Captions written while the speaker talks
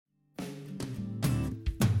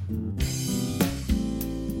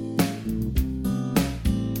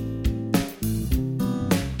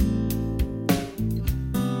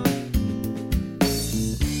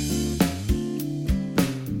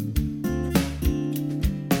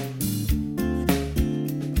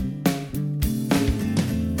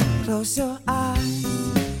Close your eyes,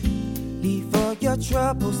 leave all your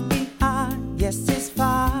troubles behind. Yes, it's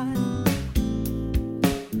fine.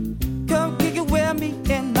 Come kick it with me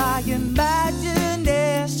in my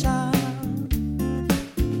imagination.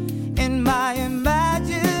 In my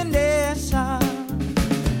imagination.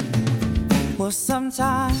 Well,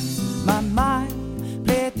 sometimes my mind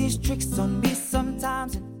plays these tricks on me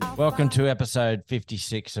sometimes. Welcome to episode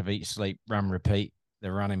 56 of Eat, Sleep, Run, Repeat,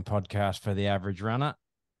 the running podcast for the average runner.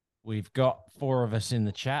 We've got four of us in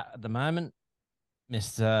the chat at the moment.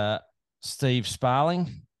 Mr. Steve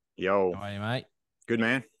Sparling. Yo. How are you, mate? Good,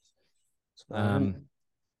 man.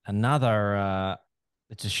 Another,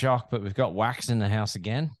 it's a shock, but we've got Wax in the house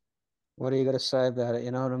again. What are you got to say about it?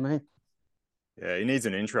 You know what I mean? Yeah, he needs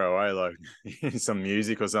an intro, Like some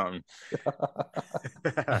music or something.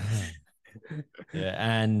 Yeah,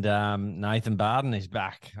 and Nathan Barden is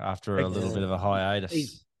back after a little bit of a hiatus.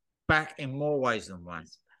 He's back in more ways than one.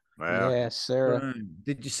 Wow. Yeah, Sarah.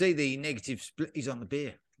 Did you see the negative split? He's on the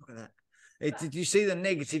beer. Look at that. Did you see the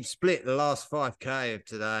negative split the last 5K of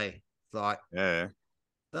today? It's like, Yeah.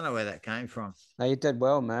 don't know where that came from. No, you did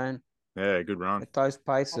well, man. Yeah, good run. With those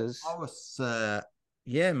paces. I was,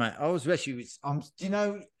 yeah, mate. I was actually, do you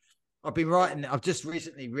know, I've been writing, I've just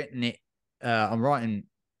recently written it. I'm writing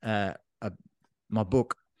my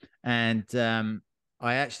book, and I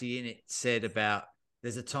actually in it said about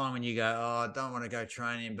there's a time when you go, oh, I don't want to go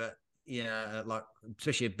training, but you know, like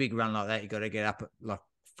especially a big run like that, you got to get up at like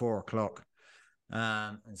 4 o'clock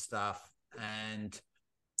and stuff. And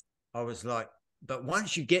I was like, but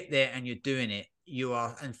once you get there and you're doing it, you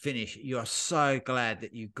are so glad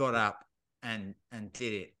that you got up and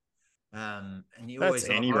did it. And you That's always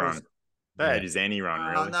any run. That is any run,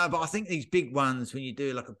 really. No, but I think these big ones, when you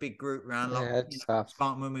do like a big group run, like it's tough.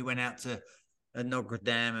 when we went out to Notre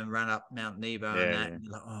Dame and ran up Mount Nebo and that, and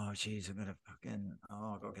you're like, oh, geez, I've got to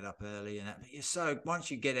I've got to get up early and that. But you're so, once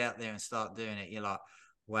you get out there and start doing it, you're like,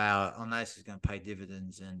 wow, I know this is going to pay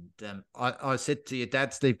dividends. And I said to your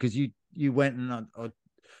dad, Steve, because you went and I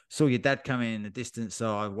saw your dad coming in the distance,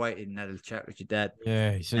 so I waited and had a chat with your dad.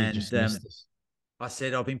 Yeah, he said you just missed us. I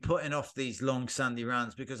said, I've been putting off these long Sunday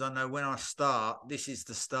runs because I know when I start, this is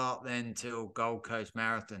the start then till Gold Coast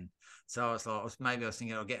Marathon. So I was like, maybe I was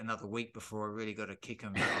thinking I'll get another week before I really got to kick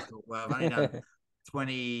them. But I thought, well, I've only done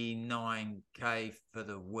 29K for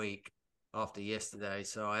the week after yesterday.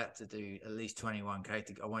 So I had to do at least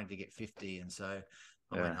 21K. I wanted to get 50. And so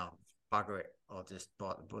I went, oh, bugger it. I'll just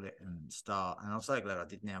bite the bullet and start. And I'm so glad I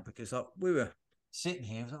did now because we were sitting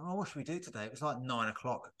here. I was like, oh, what should we do today? It was like 9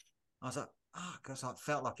 o'clock. I was like, because I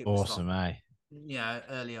felt like it was awesome, like,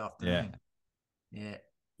 early afternoon. Yeah.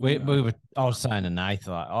 We were. I was saying to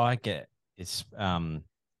Nathan, like, I get it's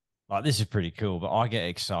like this is pretty cool, but I get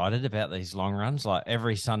excited about these long runs. Like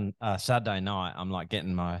every Saturday night, I'm like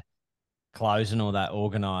getting my clothes and all that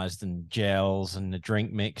organized and gels and the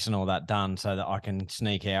drink mix and all that done so that I can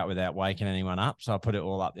sneak out without waking anyone up. So I put it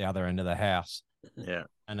all up the other end of the house. Yeah.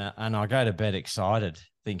 And I go to bed excited,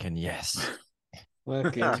 thinking, yes.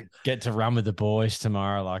 Get to run with the boys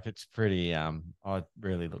tomorrow. Like it's pretty I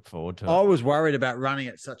really look forward to it. I was worried about running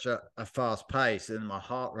at such a fast pace and my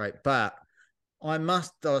heart rate, but I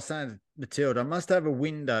was saying to Matilda, I must have a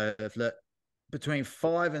window of between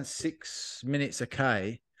 5 and 6 minutes a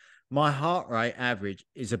K. My heart rate average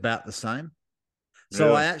is about the same. So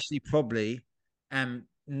really? I actually probably am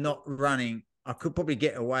not running. I could probably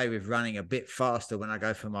get away with running a bit faster when I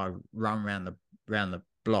go for my run around the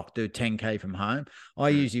block, do 10K from home. I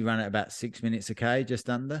usually run at about 6 minutes a K, just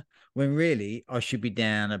under, when really I should be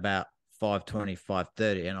down about 5:20,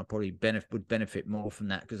 5:30, and I probably would benefit more from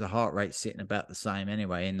that because the heart rate's sitting about the same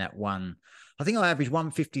anyway in that one. I think I averaged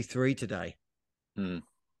 153 today. And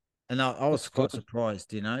I was quite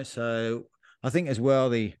surprised, so I think as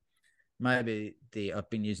well I've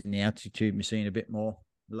been using the altitude machine a bit more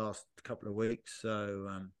the last couple of weeks,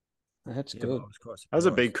 so that's good. That was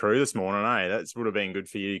a big crew this morning, eh? That would have been good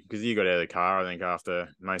for you because you got out of the car, I think, after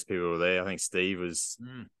most people were there. I think Steve was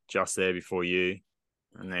just there before you.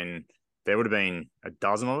 And then there would have been a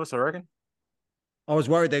dozen of us, I reckon. I was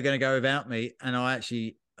worried they were going to go without me, and I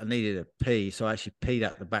needed a pee, so I actually peed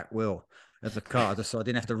out the back wheel of the car just so I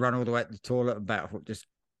didn't have to run all the way to the toilet and back. I thought, just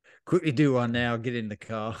quickly do one now, get in the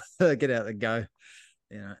car, get out and go,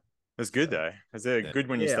 It's good though. It's good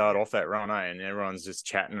when you start off that run, and everyone's just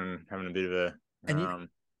chatting and having a bit of a. And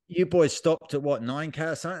you boys stopped at what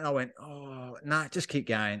 9K or something? And I went, oh no, just keep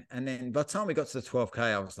going. And then by the time we got to the 12K,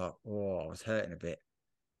 I was like, oh, I was hurting a bit.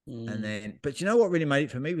 And then, but you know what really made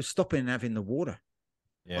it for me was stopping and having the water.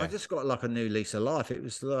 Yeah. I just got like a new lease of life. It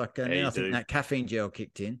was like, and then I think that caffeine gel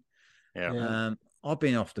kicked in. Yeah. I've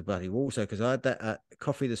been off the bloody wall. So, because I had that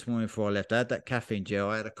coffee this morning before I left. I had that caffeine gel.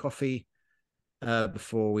 I had a coffee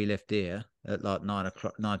before we left here at like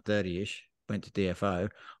 9:00, 9:30 ish. Went to DFO.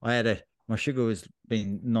 My sugar was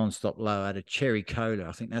been non-stop low. I had a cherry cola.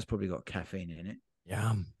 I think that's probably got caffeine in it.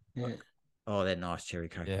 Yum. Yeah. Oh, they're nice cherry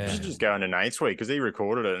cola. Yeah. You should just go into Nate's week because he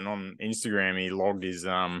recorded it, and on Instagram he logged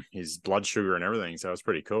his blood sugar and everything. So it's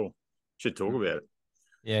pretty cool. Should talk about it.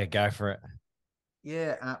 Yeah, go for it.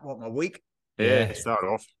 Yeah. What, my week? Yeah, start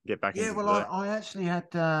off. Get back. Yeah. into Well, the- I actually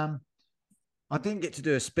had. I didn't get to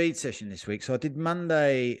do a speed session this week, so I did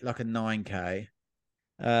Monday like a 9K.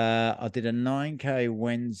 I did a 9K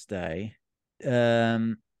Wednesday.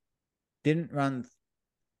 Didn't run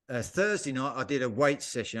Thursday night. I did a weight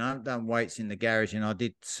session. I haven't done weights in the garage, and I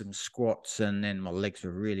did some squats, and then my legs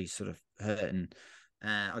were really sort of hurting.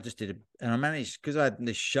 I just did and I managed, because I had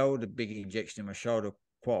this big injection in my shoulder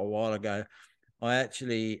quite a while ago. I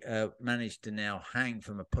actually managed to now hang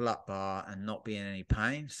from a pull-up bar and not be in any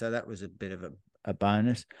pain. So that was a bit of a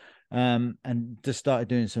bonus. And just started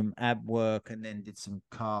doing some ab work, and then did some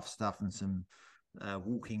calf stuff and some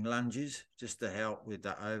walking lunges just to help with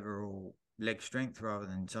the overall leg strength, rather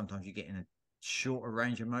than sometimes you get in a shorter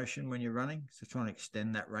range of motion when you're running. So trying to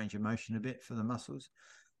extend that range of motion a bit for the muscles.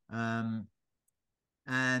 And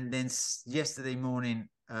then yesterday morning,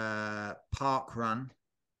 park run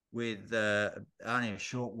with only a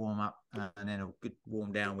short warm up, and then a good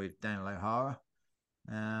warm down with Daniel O'Hara.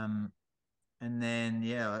 And then,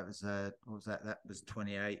 that was, what was that? That was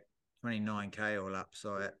 29K all up.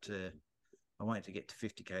 So I wanted to get to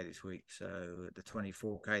 50K this week. So the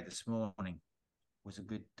 24K this morning was a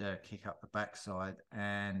good kick up the backside.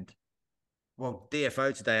 And well,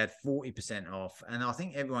 DFO today had 40% off. And I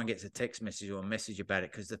think everyone gets a text message or a message about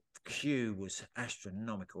it, because the queue was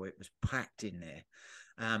astronomical. It was packed in there.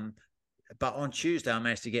 But on Tuesday, I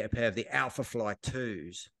managed to get a pair of the Alpha Fly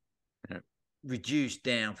 2s, reduced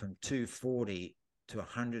down from $240 to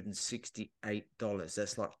 $168.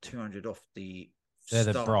 That's like $200 off the. They're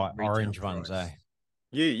the bright retail orange price. ones, eh?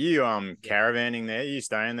 You caravanning there? You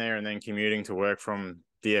staying there and then commuting to work from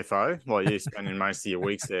DFO? Like you spending most of your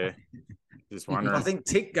weeks there? Just wondering. I think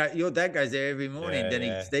your dad goes there every morning, then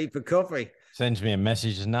Yeah. he Steve for coffee. Sends me a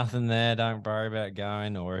message. There's nothing there. Don't worry about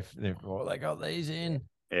going. Or if they got these in.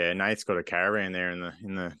 Yeah, Nate's got a caravan there in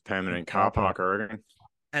the permanent car park, I reckon.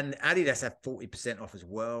 And Adidas have 40% off as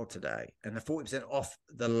well today, and the 40% off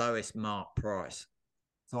the lowest mark price.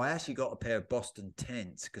 So I actually got a pair of Boston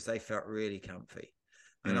Tents because they felt really comfy,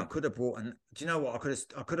 and I could have bought. And do you know what?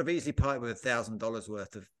 I could have easily paid with $1,000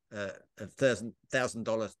 worth of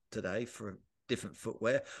 $1,000 today for different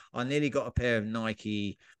footwear. I nearly got a pair of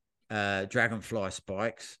Nike Dragonfly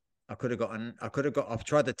spikes. I've tried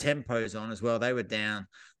the Tempos on as well. They were down.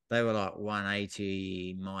 They were like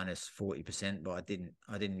 180 minus 40%, but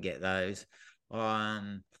I didn't get those.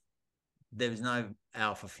 There was no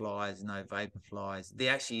Alpha Flies, no Vapor Flies.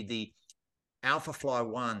 The Alpha Fly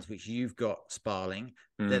ones, which you've got, Sparling,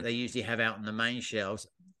 that they usually have out on the main shelves,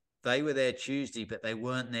 they were there Tuesday, but they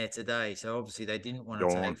weren't there today. So obviously they didn't want to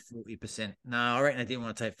take 40%. No, I reckon they didn't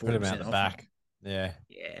want to take 40% Put them out the off. back. Yeah.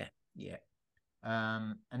 Yeah.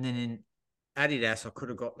 And then in Adidas, I could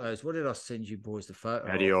have got those. What did I send you boys the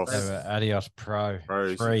photo? Adios. They were Adios Pro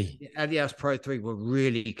Pros. 3. The Adidas Pro 3 were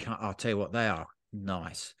really, I'll tell you what, they are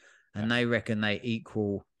nice. And they reckon they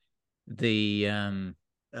equal the, in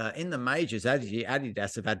the majors,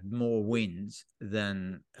 Adidas have had more wins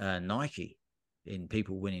than Nike in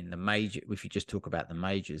people winning the major. If you just talk about the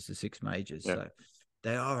majors, the 6 majors. Yeah. So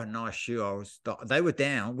they are a nice shoe. They were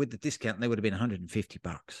down with the discount. They would have been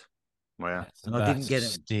 $150. Wow. And I didn't get it.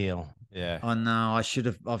 Steal. Yeah. I know. I should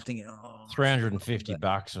have. I was thinking, $350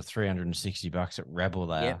 or $360 at Rebel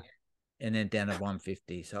there. Yep. And then down to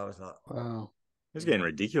 150. So I was like, Wow. It's getting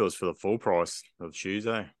ridiculous for the full price of shoes,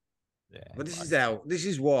 eh? Yeah. well, this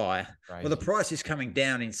is why. Crazy. Well, the price is coming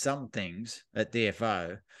down in some things at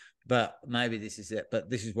DFO, but maybe this is it. But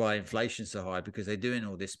this is why inflation's so high, because they're doing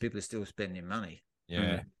all this. People are still spending money.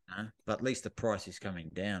 Yeah. But at least the price is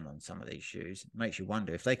coming down on some of these shoes. It makes you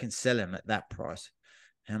wonder if they can sell them at that price,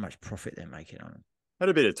 how much profit they're making on them. Had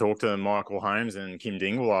a bit of talk to Michael Holmes and Kim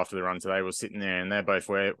Dingle after the run today. Was sitting there, and they're both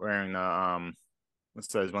wearing the what's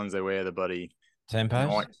those ones they wear, the bloody Tempos?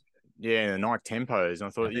 Nike, the Nike Tempos. And I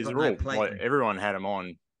thought And they've these got are no all plate. like, everyone had them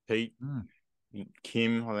on. Pete,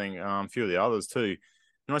 Kim, I think a few of the others too.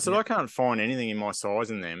 And I said, I can't find anything in my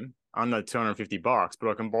size in them under $250, but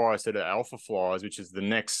I can buy a set of Alpha Flies, which is the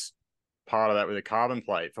next part of that with a carbon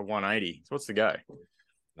plate for $180. So what's the go?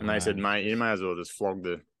 And they said, mate, you may as well just flog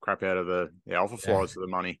the crap out of the Alpha Flies for the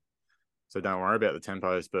money. So don't worry about the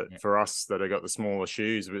tempos. But for us that have got the smaller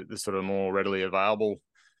shoes, they're sort of more readily available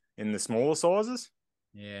in the smaller sizes.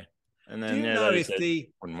 Yeah. And then Do you know if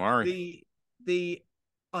wouldn't worry.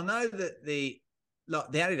 I know that the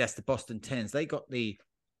Adidas, the Boston 10s, they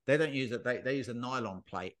don't use it. They use a nylon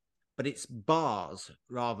plate, but it's bars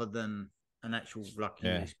rather than an actual like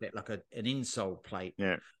an insole plate.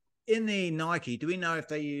 Yeah. In the Nike, do we know if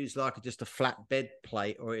they use like just a flat bed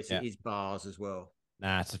plate or it is bars as well?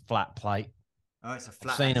 Nah, it's a flat plate. Oh, it's a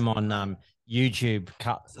flat. I've seen them on YouTube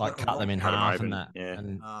cut them in half open, and that. Yeah.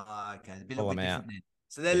 And okay. It's a pull bit them out. then.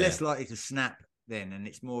 So they're less likely to snap then, and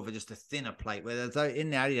it's more of just a thinner plate. Whereas in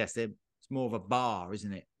the Adidas, it's more of a bar,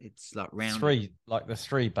 isn't it? It's like round. The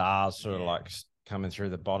three bars sort of like coming through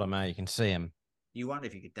the bottom. You can see them. You wonder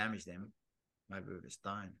if you could damage them, maybe with a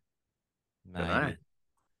stone. Maybe.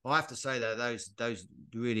 Well, I have to say though, those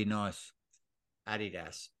really nice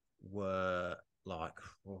Adidas were like,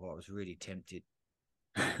 I was really tempted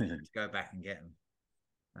to go back and get them.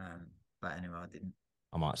 But anyway, I didn't.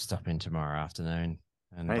 I might stop in tomorrow afternoon.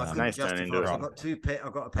 And Nice, I nice couldn't turn justify into it. it.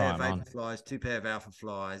 I've got a pair of Vapor Flies, 2 pair of Alpha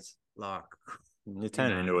Flies. Like You're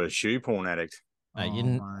turning into a shoe porn addict.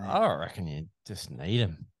 Mate, I reckon you just need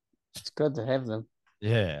them. It's good to have them.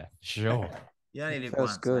 Yeah, sure. you only live Feels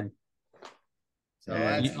once. good. Eh? So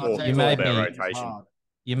Yeah, you made me rotation.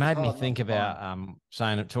 You made me not think fun.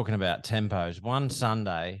 about talking about tempos. One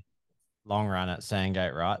Sunday long run at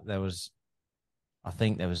Sandgate, right? I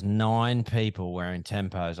think there was 9 people wearing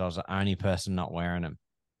tempos. I was the only person not wearing them.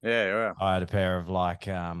 Yeah. I had a pair of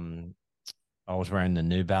I was wearing the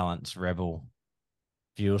New Balance Rebel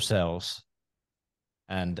fuel cells,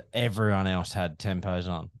 and everyone else had tempos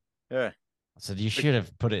on. Yeah. I said, you should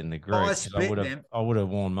have put it in the group. I would have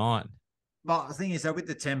worn mine. But the thing is, though, with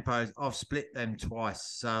the tempos, I've split them twice.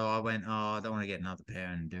 So I went, I don't want to get another pair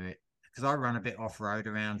and do it because I run a bit off road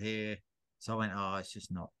around here. So I went, it's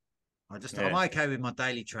just not. I'm okay with my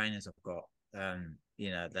daily trainers I've got.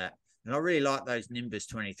 That, and I really like those Nimbus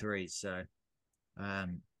 23s. So,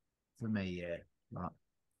 for me, like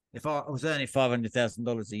if I was earning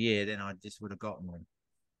 $500,000 a year, then I just would have gotten one.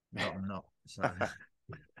 But I'm not. So,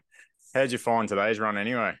 how'd you find today's run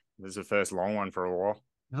anyway? This is the first long one for a while.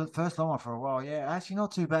 The first long one for a while, actually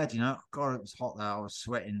not too bad, God, it was hot there. I was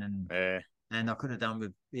sweating and I could have done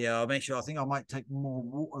with I'll make sure. I think I might take more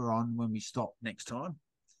water on when we stop next time.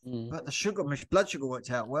 But my blood sugar worked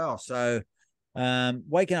out well. So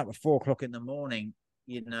waking up at 4:00 in the morning,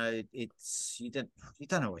 you don't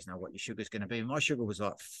always know what your sugar's going to be. My sugar was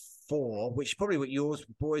like 4, which is probably what yours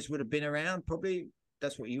boys would have been around. Probably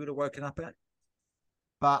that's what you would have woken up at.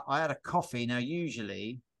 But I had a coffee. Now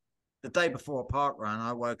usually the day before a park run,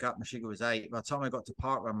 I woke up, my sugar was 8. By the time I got to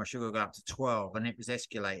park run, my sugar got up to 12 and it was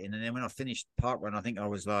escalating. And then when I finished park run, I think I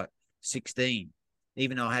was like 16,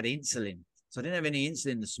 even though I had insulin. So I didn't have any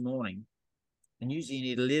insulin this morning. And usually you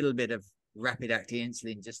need a little bit of rapid acting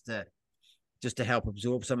insulin just to help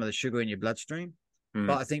absorb some of the sugar in your bloodstream.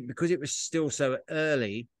 But I think because it was still so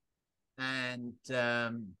early and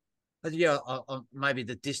maybe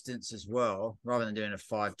the distance as well, rather than doing a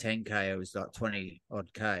 5-10K, it was like 20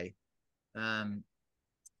 odd K. I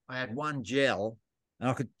had one gel, and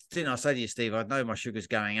I say to you, Steve, I know my sugar's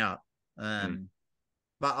going up.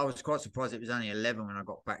 But I was quite surprised it was only 11 when I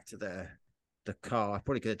got back to the car. I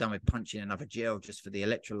probably could have done with punching another gel just for the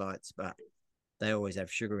electrolytes, but they always have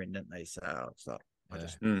sugar in, don't they? So it's like I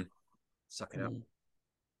just suck it up.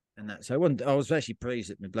 And that, so I was actually pleased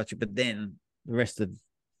at my blood sugar, but then the rest of the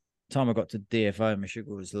time I got to DFO, my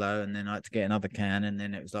sugar was low, and then I had to get another can, and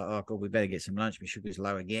then it was like, oh God, we better get some lunch. My sugar's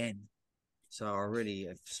low again. So I really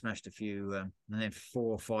have smashed a few, and then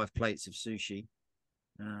 4 or 5 plates of sushi.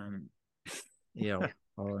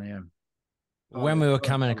 When we were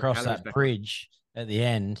coming across that bridge at the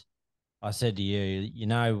end, I said to you,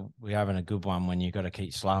 we're having a good one when you got to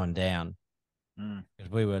keep slowing down.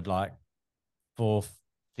 Because we were like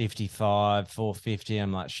 455, 450.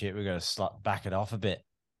 I'm like, shit, we got to back it off a bit.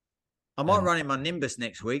 I might run in my Nimbus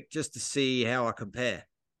next week just to see how I compare.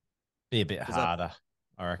 Be a bit harder,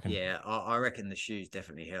 I reckon. Yeah, I reckon the shoes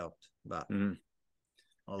definitely helped. But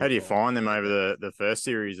how do you find them over the first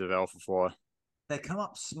series of Alpha Fly? They come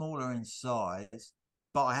up smaller in size,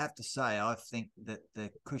 but I have to say, I think that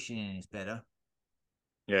the cushioning is better.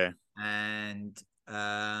 Yeah. And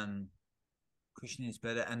cushioning is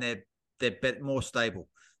better, and they're more stable,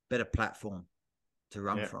 better platform to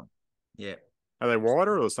run from. Yeah. Are they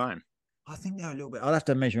wider or the same? I think they're a little bit. I'll have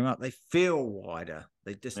to measure them up. They feel wider.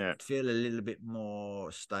 They just feel a little bit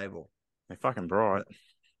more stable. They're fucking bright.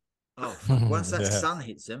 Once that sun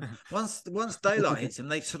hits them, once daylight hits them,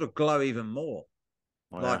 they sort of glow even more.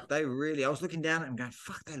 Wow. Like they really, I was looking down at them going,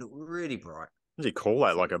 fuck, they look really bright. What do you call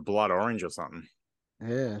that? Like a blood orange or something?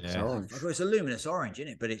 Yeah, it's Yeah. orange. It's a luminous orange,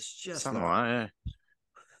 isn't it? But it's just Something like like that, yeah.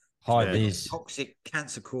 Hide Yeah. these. toxic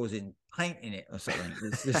cancer causing paint in it or something.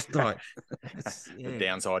 It's just like The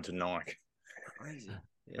downside to Nike. crazy.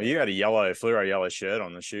 Yeah. Well, you had a fluoro yellow shirt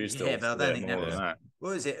on the shoes still. Yeah, but I don't think that more was. than that. What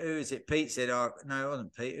was it? Who was it? Pete said, "Oh no, it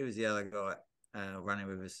wasn't Pete. Who was the other guy running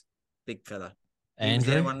with us? Big fella. He was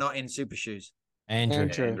the only Andrew. one not in super shoes. Andrew.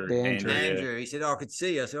 Andrew. Andrew. He said, oh, I could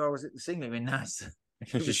see you. I said, oh, was it the singlet? I mean, no, it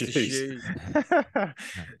was the shoes.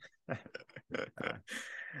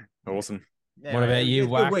 Awesome. Yeah, What about you,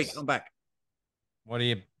 Good Wax? week. I'm back. What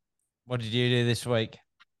did you do this week?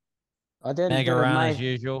 I didn't Mega do a run as ma-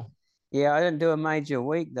 usual. Yeah, I didn't do a major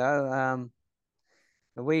week though.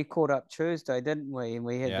 We caught up Tuesday, didn't we? And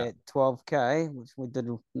we had Yeah. that 12K, which we did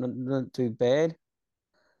not too bad.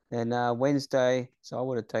 And Wednesday, so I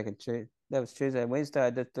would have taken that was Tuesday. Wednesday, I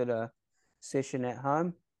just did a session at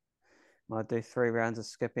home. I do 3 rounds of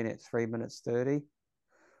skipping at 3 minutes 30.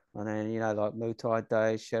 And then, like Muay Thai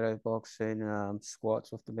days, shadow boxing,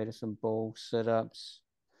 squats with the medicine ball, sit-ups.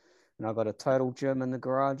 And I got a total gym in the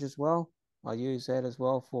garage as well. I use that as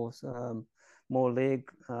well for more leg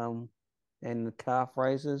and the calf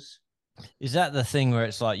raises. Is that the thing where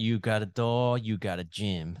it's like you got a door, you got a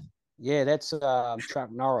gym? Yeah, that's Chuck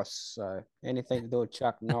Norris. So anything to do with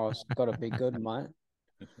Chuck Norris, got to be good, mate.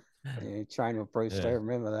 Yeah, train with Bruce Lee,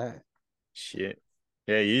 remember that. Shit.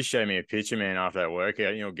 Yeah, you showed me a picture, man, after that workout.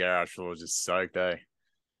 And your garage floor was just soaked, eh?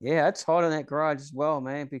 Yeah, it's hot in that garage as well,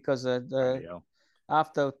 man, because Bloody hell.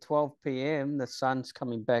 after 12 p.m., the sun's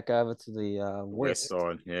coming back over to the West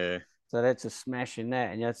side, yeah. So that's just smashing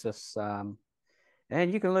that. And that's just, and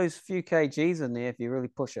you can lose a few kgs in there if you really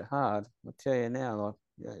push it hard. I'll tell you now, like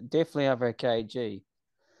definitely over a kg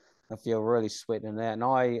if you're really sweating that. And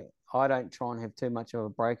I don't try and have too much of a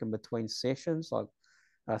break in between sessions, like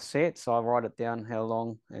a set. So I write it down how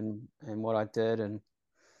long and what I did. And,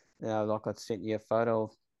 like I sent you a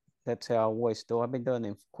photo. That's how I always do. I've been doing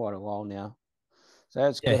them for quite a while now. So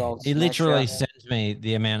that's good. Yeah, he literally sends me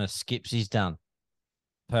the amount of skips he's done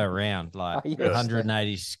per round, like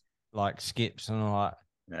 180 like skips, and I'm like,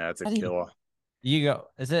 yeah, that's a killer.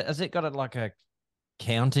 Has it got like a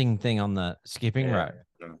counting thing on the skipping rope?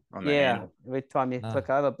 Every time you click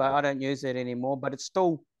over, but I don't use it anymore. But it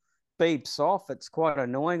still beeps off. It's quite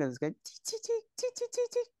annoying. It's going. So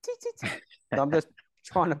I'm just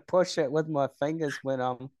trying to push it with my fingers when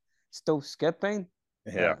I'm still skipping.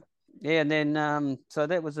 Yeah. And then so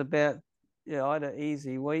that was about I had an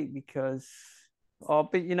easy week because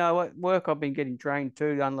but at work I've been getting drained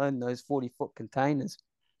too, unloading those 40-foot containers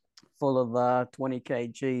full of 20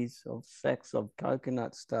 kgs of sacks of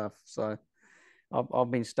coconut stuff. So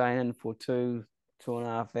I've been staying in for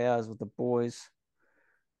 2.5 hours with the boys.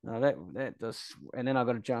 That just, and then I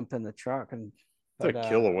got to jump in the truck and. It's a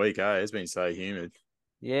killer week, eh? It's been so humid.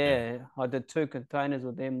 Yeah, I did 2 containers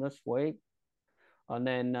with them this week. And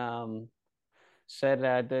then Saturday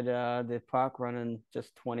I did the park running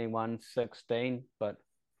just 21:16, but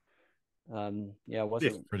it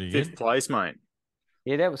wasn't pretty good. 5th place, mate.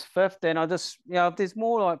 Yeah, that was 5th. And I just there's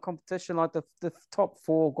more like competition. Like the top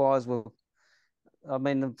 4 guys were. I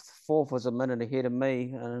mean, the 4th was a minute ahead of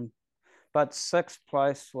me, but 6th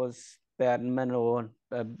place was about a minute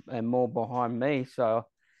and more behind me. So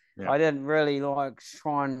I didn't really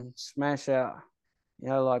try and smash out.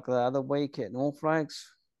 Like the other week at North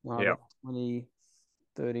Lakes,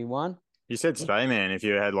 20:31. You said today, man, if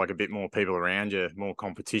you had like a bit more people around you, more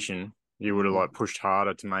competition, you would have like pushed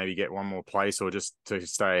harder to maybe get one more place or just to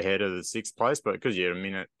stay ahead of the 6th place. But because you're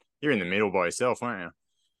in the middle by yourself, weren't you?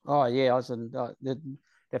 Oh yeah, I was in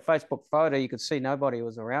the Facebook photo. You could see nobody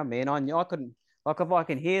was around me, and I knew I couldn't. Like if I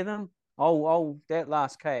can hear them, that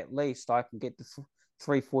last K at least I can get the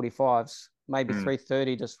 3:45s. Maybe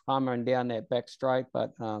 3:30, just hammering down that back straight.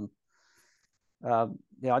 But I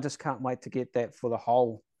just can't wait to get that for the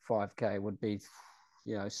whole 5K. Would be,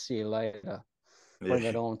 see you later, bring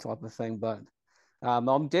it on type of thing. But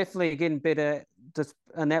I'm definitely getting better. Just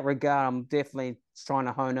in that regard, I'm definitely trying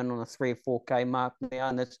to hone in on a 3 or 4K mark now,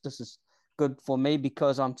 and this is good for me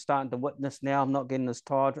because I'm starting to witness now. I'm not getting as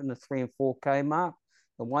tired in the 3 and 4K mark.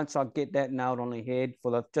 But once I get that nailed on the head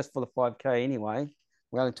for the 5K anyway.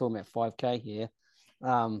 We're only talking about 5K here.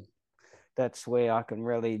 That's where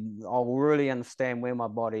I'll really understand where my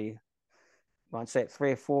body, once that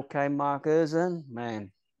 3 or 4K mark is in,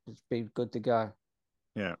 man, it's be good to go.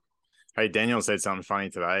 Yeah. Hey, Daniel said something funny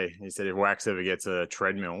today. He said if Wax ever gets a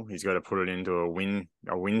treadmill, he's got to put it into a wind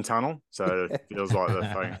tunnel. So it feels like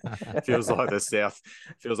the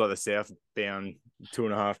southbound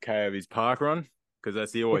 2.5K of his park run.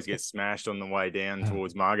 because he always gets smashed on the way down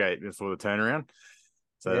towards Margate before the turnaround.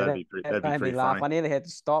 So Yeah, that'd be made me pretty laugh. funny. I nearly had to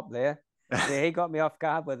stop there. Yeah, he got me off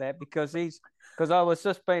guard with that because I was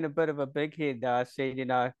just being a bit of a big head. I said,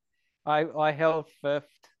 I held fifth,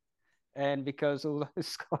 and because all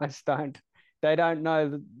those guys they don't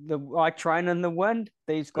know I train in the wind.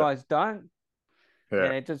 These guys don't.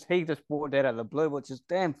 Yeah, And he just brought that out of the blue, which is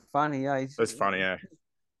damn funny. that's funny. Yeah,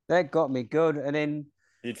 That got me good. And then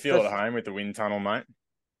you'd feel at home with the wind tunnel, mate.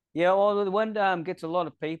 yeah, well, the wind gets a lot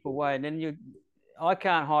of people away, and then I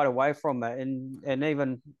can't hide away from it. And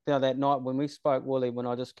even that night when we spoke, Willie, when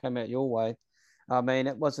I just came out your way, I mean,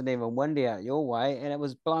 it wasn't even windy out your way, and it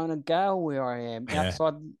was blowing a gale where I am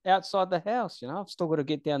outside the house. I've still got to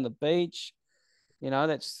get down the beach.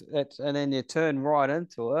 That's and then you turn right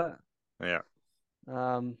into it. Yeah.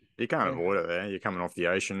 Um, You can't avoid it there. You're coming off the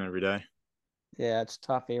ocean every day. Yeah, it's a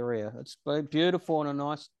tough area. It's beautiful and a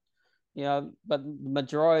nice, but the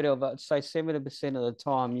majority of it, say 70% of the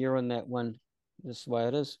time, you're in that wind. That's the way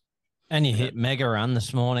it is. And you hit mega run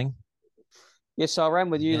this morning. Yes, I ran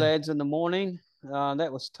with you lads in the morning.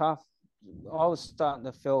 That was tough. I was starting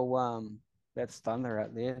to feel that's thunder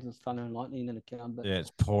out there. There's thunder and lightning in the town. But yeah,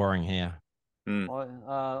 it's pouring here.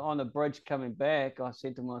 On the bridge coming back, I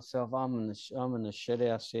said to myself, I'm in the shit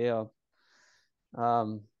house here.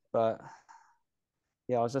 But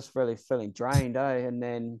yeah, I was just really feeling drained, and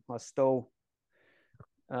then I still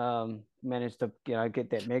managed to get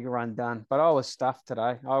that mega run done. But I was stuffed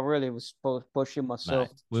today. I really was pushing myself.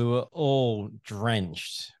 Mate, we were all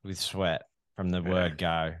drenched with sweat from the word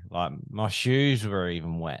go. Like my shoes were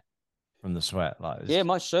even wet from the sweat. Yeah,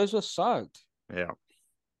 my shoes were soaked. Yeah,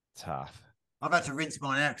 tough. I've had to rinse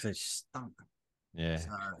mine out because it stunk. Yeah.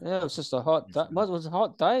 So, yeah, it was just a hot day. It was a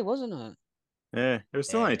hot day, wasn't it? Yeah, it was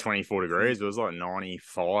still only 24 degrees. It was like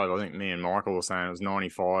 95. I think me and Michael were saying it was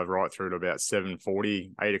 95 right through to about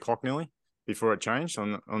 7:40, 8 o'clock nearly before it changed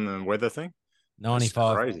on the weather thing.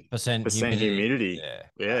 95% humidity.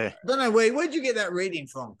 Yeah. I don't know, where'd you get that reading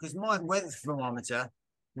from? Because my weather thermometer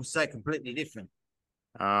will say completely different.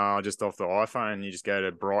 Just off the iPhone, you just go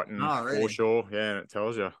to Brighton Foreshore, and it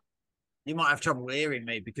tells you. You might have trouble hearing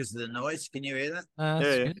me because of the noise. Can you hear that?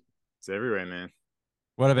 Yeah. It's everywhere, man.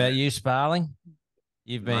 What about you, Sparling?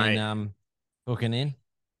 You've been booking in?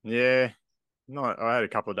 Yeah. No, I had a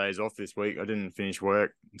couple of days off this week. I didn't finish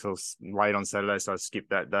work until late on Saturday, so I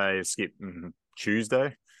skipped that day. Skipped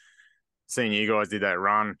Tuesday. Seeing you guys did that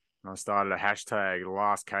run, I started a hashtag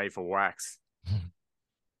last K for wax.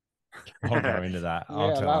 I'll go into that.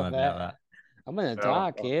 I'll tell them about that. I'm in the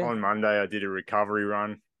dark here. On Monday, I did a recovery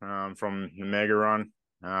run from the mega run.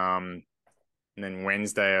 And then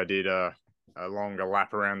Wednesday, I did a longer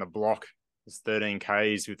lap around the block. It's 13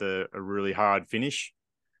 Ks with a really hard finish.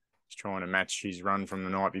 Just trying to match his run from the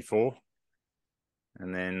night before.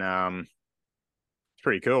 And then it's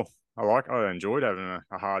pretty cool. I enjoyed having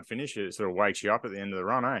a hard finish. It sort of wakes you up at the end of the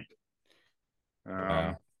run,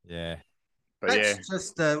 eh? Yeah. But that's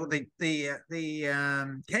just the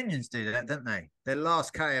Kenyans do that, don't they? Their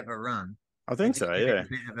last K of a run. I think so, yeah. A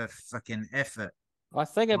bit of a fucking effort. I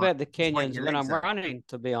think about the Kenyans when I'm running,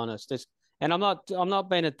 to be honest. And I'm not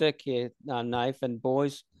being a dick here, Nathan,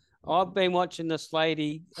 boys. I've been watching this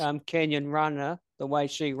lady, Kenyan runner, the way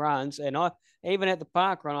she runs, and even at the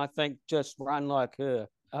park run, I think just run like her.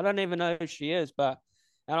 I don't even know who she is, and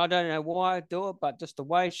I don't know why I do it, but just the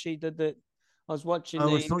way she did it. I was watching. I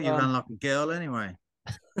always thought you ran like a girl anyway.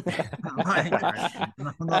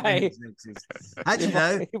 Actually,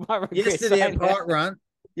 no. Yesterday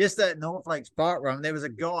at North Lakes Park Run, there was a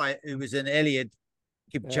guy who was an Eliud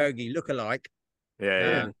Kipchoge lookalike.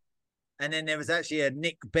 Yeah. And then there was actually a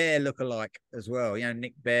Nick Bear lookalike as well.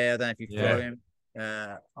 Nick Bear. I don't know if you follow him.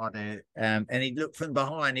 I do. And he looked from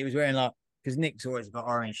behind. He was wearing because Nick's always got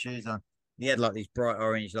orange shoes on. He had these bright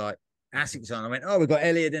orange Asics on. I went, we've got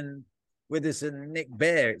Eliud with us and Nick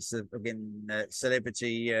Bear. It's a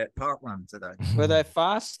celebrity park run today. Were they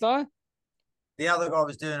fast though? The other guy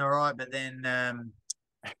was doing all right, but then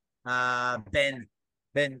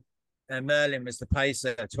Ben Merlin was the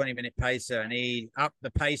pacer, a 20-minute pacer, and he upped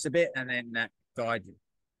the pace a bit, and then that guy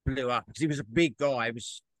blew up because he was a big guy. He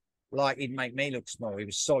was he'd make me look small. He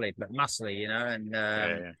was solid but muscly, and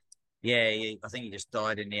I think he just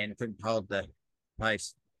died in the end. Couldn't hold the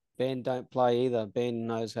pace. Ben don't play either. Ben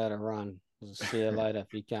knows how to run. See you later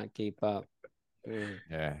if you can't keep up.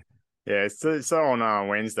 Yeah. Yeah, so on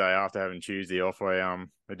Wednesday after having Tuesday off, I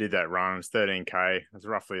did that run. It was 13K. It was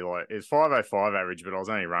roughly it was 5:05 average, but I was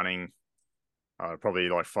only running probably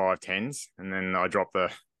 5:10s, and then I dropped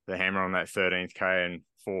the hammer on that 13th K and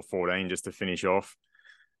 4:14 just to finish off.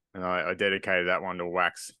 And I dedicated that one to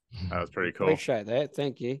Wax. That was pretty cool. Appreciate that.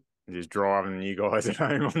 Thank you. Just driving you guys at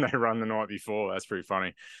home when they run the night before. That's pretty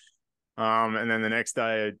funny. And then the next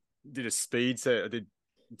day I did a speed set. I did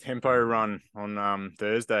tempo run on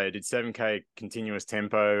Thursday. I did 7K continuous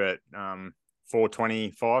tempo at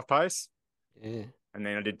 4:25 pace. Yeah. And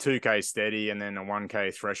then I did 2K steady and then a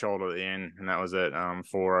 1K threshold at the end. And that was at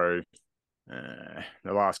 4:0.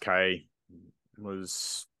 The last K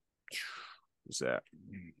was that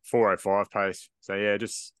 4:05 pace. So yeah,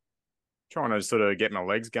 just trying to sort of get my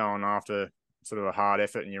legs going after sort of a hard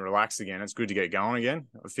effort and you relax again. It's good to get going again.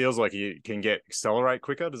 It feels like you can accelerate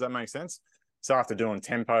quicker. Does that make sense? So after doing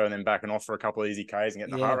tempo and then backing off for a couple of easy Ks and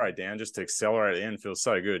getting the heart rate down, just to accelerate at the end feels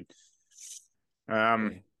so good.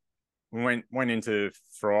 Went into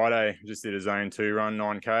Friday, just did a zone 2 run,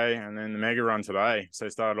 9K, and then the mega run today. So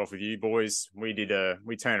started off with you boys. We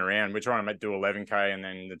turned around. We're trying to do 11K and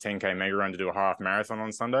then the 10K mega run to do a half marathon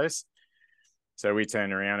on Sundays. So we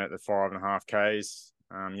turned around at the 5.5Ks.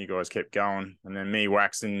 You guys kept going. And then me,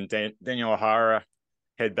 Wax, and Daniel O'Hara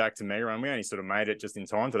head back to mega run. We only sort of made it just in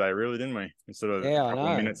time today, really, didn't we? It's sort of a couple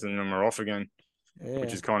of minutes and then we're off again,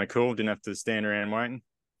 which is kind of cool. Didn't have to stand around waiting.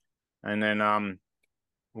 And then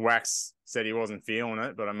Wax said he wasn't feeling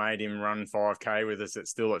it, but I made him run 5K with us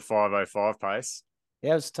still at 5:05 pace.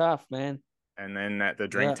 Yeah, it was tough, man. And then at the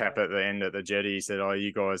drink tap at the end at the jetty, he said, "Oh,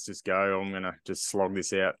 you guys just go. I'm gonna just slog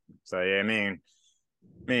this out." So yeah, me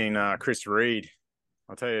and Chris Reed.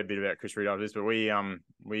 I'll tell you a bit about Chris Reed after this, but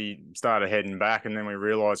we started heading back, and then we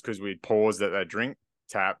realised because we'd paused at that drink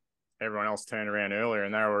tap, everyone else turned around earlier,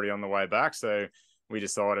 and they were already on the way back. So we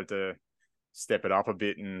decided to step it up a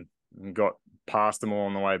bit and got past them all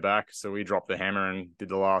on the way back. So we dropped the hammer and did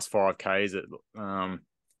the last 5Ks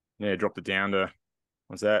at dropped it down to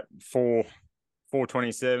what's that?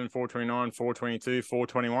 4:27, 4:29, 4:22,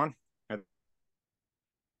 4:21.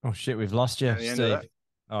 Oh shit, we've lost you, Steve.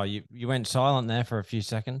 Oh, you went silent there for a few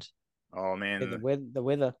seconds. Oh man, the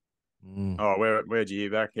weather. Oh, where'd you hear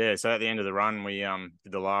back? Yeah, so at the end of the run, we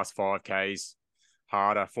did the last 5Ks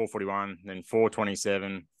harder, 4:41, then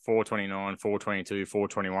 4:27, 4:29, 4:22,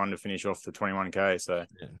 4:21 to finish off the 21K. So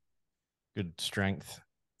yeah. Good strength.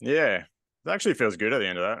 Yeah, it actually feels good at the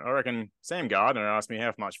end of that. I reckon Sam Gardner asked me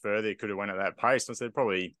how much further he could have went at that pace. I said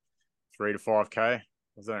probably 3 to 5K. I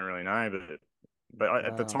don't really know, but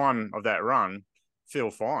at the time of that run, feel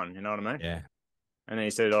fine. You know what I mean? Yeah. And then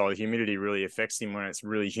he said, "Oh, the humidity really affects him when it's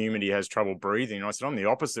really humid. He has trouble breathing." And I said, "I'm the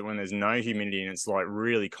opposite. When there's no humidity and it's like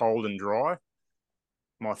really cold and dry,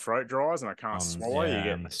 my throat dries and I can't swallow. You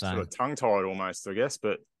get sort of tongue tied almost, I guess.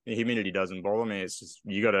 But the humidity doesn't bother me. It's just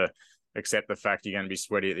you got to accept the fact you're going to be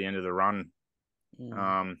sweaty at the end of the run,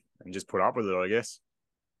 and just put up with it, I guess."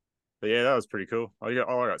 But yeah, that was pretty cool. I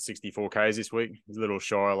got 64 Ks this week. It was a little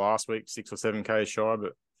shy last week, 6 or 7 Ks shy,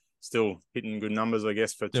 but still hitting good numbers, I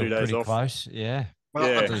guess, for still 2 days pretty off. Close, yeah.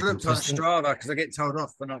 Well, I looked on Strava because I get told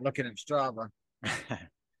off for not looking at Strava.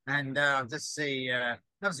 And just see, that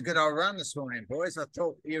was a good old run this morning, boys. I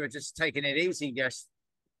thought you were just taking it easy, just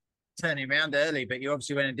turning around early, but you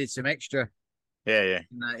obviously went and did some extra. Yeah.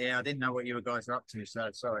 Yeah, I didn't know what you guys were up to, so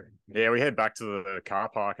sorry. Yeah, we head back to the car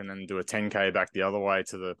park and then do a 10K back the other way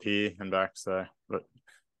to the pier and back. So, but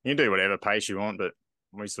you can do whatever pace you want. But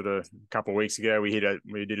we sort of a couple of weeks ago we did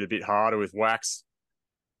it a bit harder with Wax,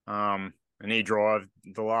 and he drove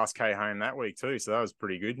the last K home that week too. So that was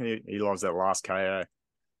pretty good. He loves that last KO.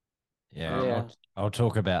 Yeah. I'll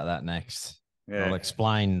talk about that next. Yeah. I'll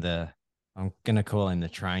explain I'm gonna call him the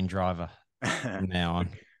train driver from now on.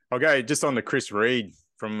 Okay, just on the Chris Reed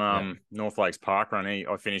from North Lakes Park Run.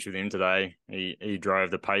 I finished with him today. He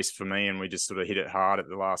drove the pace for me, and we just sort of hit it hard at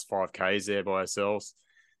the last 5Ks there by ourselves.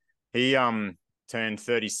 He turned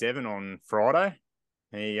 37 on Friday.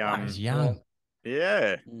 He's young.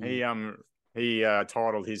 Yeah, he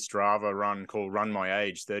titled his Strava run called "Run My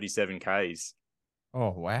Age," 37 Ks. Oh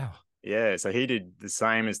wow! Yeah, so he did the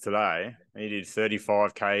same as today. He did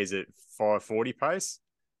 35 Ks at 5:40 pace,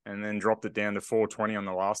 and then dropped it down to 4:20 on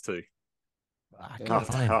the last two.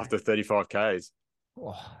 After 35 Ks.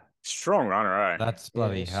 Oh. Strong runner, eh? That's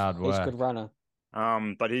bloody hard work. He's a good runner.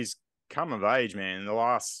 But he's come of age, man. In the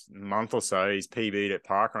last month or so, he's PB'd at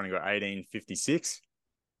Parkrun. He got 18:56.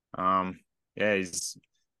 He's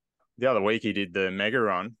the other week he did the mega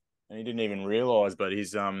run, and he didn't even realise, but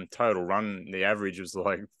his total run, the average was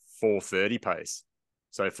like 4:30 pace.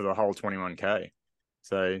 So for the whole 21K.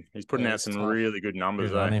 So he's putting out some really good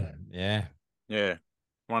numbers. Yeah.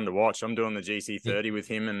 One to watch. I'm doing the GC30 with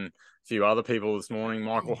him and a few other people this morning.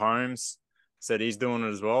 Michael Holmes said he's doing it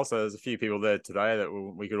as well. So there's a few people there today that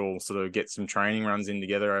we could all sort of get some training runs in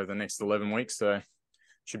together over the next 11 weeks. So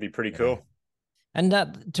should be pretty cool. And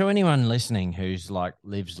to anyone listening who's like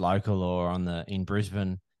lives local or in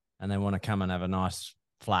Brisbane and they want to come and have a nice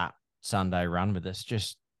flat Sunday run with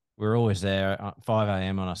us, we're always there at 5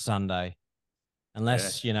 a.m. on a Sunday,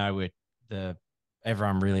 unless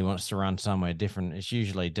everyone really wants to run somewhere different. It's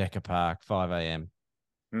usually Decker Park, 5 a.m.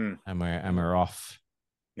 And we're off.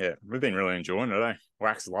 Yeah, we've been really enjoying it. Eh?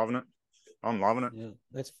 Wax loving it. I'm loving it. Yeah,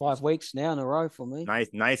 that's 5 weeks now in a row for me.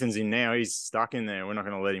 Nathan's in now. He's stuck in there. We're not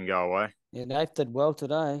going to let him go away. Yeah, Nath did well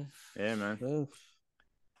today. Yeah, man. Oof.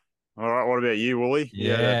 All right. What about you, Wooly? Yeah.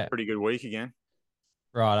 You had a pretty good week again.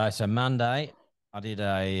 Right. So Monday, I did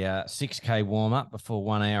a 6K warm up before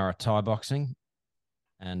 1 hour of Thai boxing.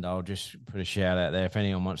 And I'll just put a shout out there if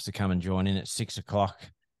anyone wants to come and join in at 6 o'clock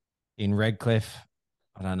in Redcliffe.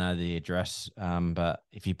 I don't know the address, but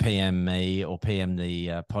if you PM me or PM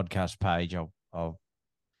the podcast page, I'll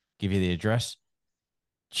give you the address.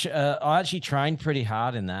 I actually trained pretty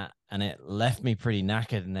hard in that, and it left me pretty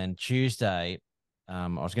knackered. And then Tuesday, I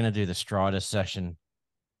was going to do the Strider session,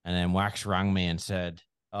 and then Wax rang me and said,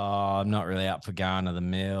 "Oh, I'm not really up for going to the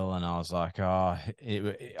mill." And I was like, "Oh,"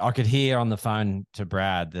 I could hear on the phone to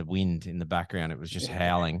Brad the wind in the background. It was just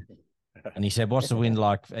howling. And he said, "What's the wind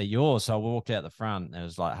like at yours?" So I walked out the front. There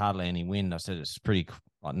was like hardly any wind. I said, "It's pretty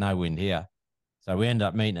like no wind here." So we ended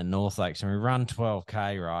up meeting at North Lakes and we run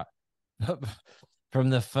 12K, right?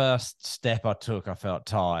 From the first step I took, I felt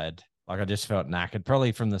tired. Like I just felt knackered,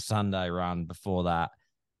 probably from the Sunday run before that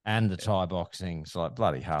and the Thai boxing. It's like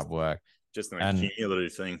bloody hard work. Just an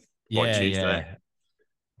accumulative thing. Yeah.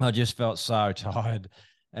 I just felt so tired.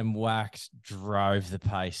 And Wax drove the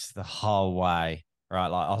pace the whole way. Right,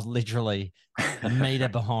 like I was literally a meter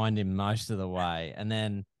behind him most of the way. And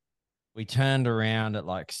then we turned around at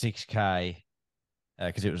like 6K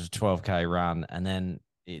because it was a 12K run. And then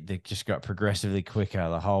it just got progressively quicker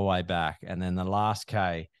the whole way back. And then the last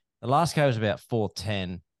K was about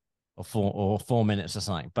 4:10 or 4 minutes or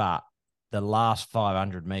something. But the last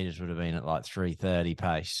 500 meters would have been at like 3:30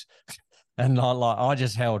 pace. And I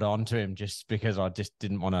just held on to him just because I just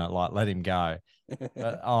didn't want to like let him go.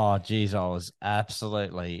 But, oh, geez, I was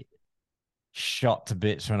absolutely shot to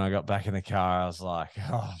bits when I got back in the car. I was like,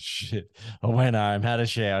 oh, shit. I went home, had a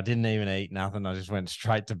shower, didn't even eat nothing. I just went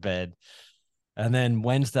straight to bed. And then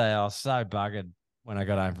Wednesday, I was so buggered when I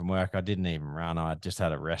got home from work. I didn't even run. I just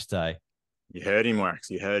had a rest day. You heard him, Wax.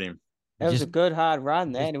 You heard him. It was a good, hard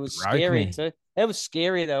run, man. It was scary, too. It was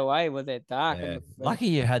scary, though, with that dark. Yeah. Lucky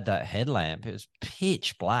you had that headlamp. It was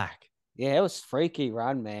pitch black. Yeah, it was freaky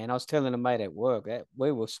run, man. I was telling a mate at work that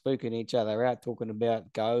we were spooking each other out, talking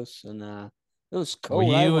about ghosts, and it was cool.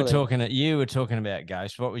 Well, you were talking about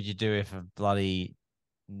ghosts. What would you do if a bloody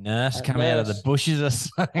nurse come out of the bushes or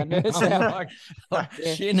something? like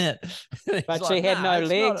shin it. But she had no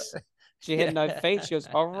legs. She had no feet. She was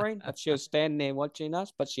hovering, but she was standing there watching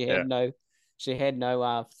us. But she had no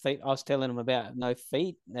feet. I was telling him about no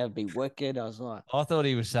feet. That would be wicked. I was like, I thought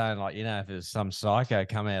he was saying like, if there's some psycho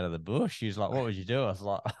come out of the bush, he was like, what would you do? I was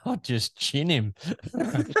like, I'll just chin him.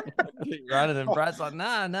 Keep running. And Brad's like,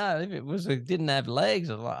 no. If it didn't have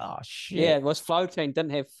legs, I was like, oh shit. Yeah, it was floating,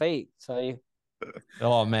 didn't have feet. So.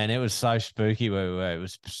 Oh man, it was so spooky where we were. It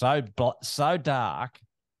was so dark.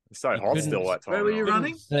 So hot still that time. Where were you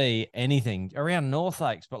running? See anything around North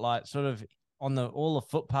Lakes, but like sort of on all the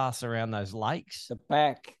footpaths around those lakes. At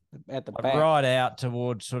the back. Right out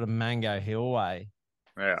towards sort of Mango Hill way.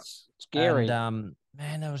 Yeah. Scary. And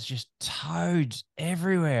man, there was just toads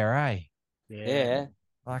everywhere, eh? Yeah.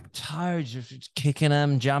 Like toads, just kicking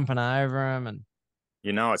them, jumping over them, and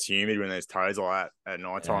it's humid when there's toads like that at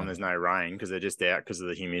night time. There's no rain because they're just out because of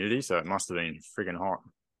the humidity. So it must have been friggin' hot.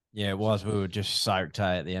 Yeah, it was. We were just soaked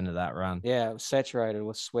at the end of that run. Yeah, it was saturated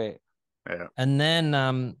with sweat. Yeah. And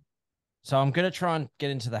then, so I'm going to try and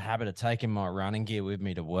get into the habit of taking my running gear with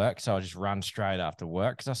me to work. So I just run straight after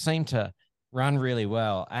work because I seem to run really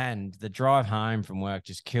well. And the drive home from work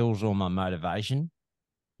just kills all my motivation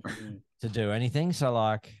to do anything. So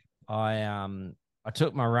like I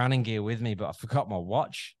took my running gear with me, but I forgot my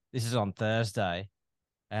watch. This is on Thursday.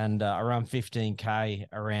 And I run 15K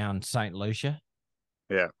around St. Lucia.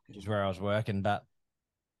 Yeah. Which is where I was working. But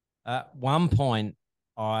at one point,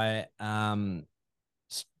 I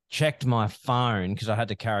checked my phone because I had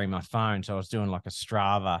to carry my phone. So I was doing like a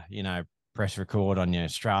Strava, press record on your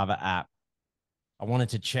Strava app. I wanted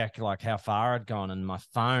to check like how far I'd gone, and my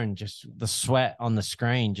phone, just the sweat on the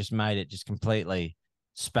screen just made it just completely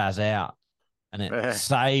spaz out. And it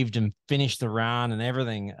saved and finished the run and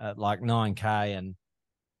everything at like 9K. And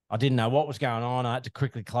I didn't know what was going on. I had to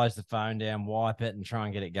quickly close the phone down, wipe it, and try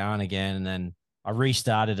and get it going again. And then I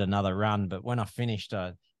restarted another run. But when I finished,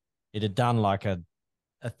 it had done like a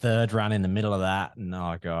a third run in the middle of that, and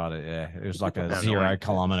oh god, it was like a Annoying. 0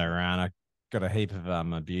 kilometer run. I got a heap of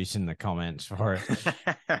abuse in the comments for it,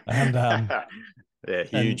 and yeah,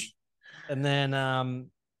 huge. and then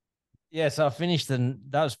yeah, so I finished that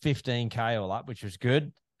was 15K all up, which was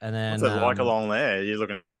good. And then What's it like along there? You're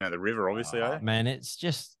looking at the river, obviously, eh? man, it's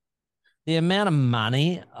just the amount of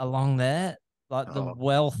money along there. Like the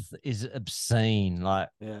wealth is obscene. Like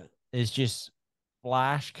there's just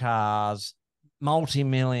flash cars,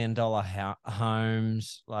 multi-million-dollar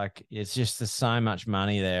homes. Like it's just there's so much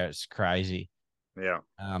money there. It's crazy. Yeah.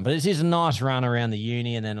 But it is a nice run around the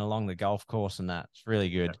uni and then along the golf course and that. It's really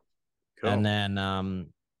good. Yeah. Cool. And then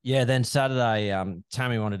then Saturday,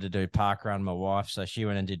 Tammy wanted to do park run, my wife, so she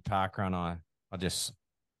went and did park run. I just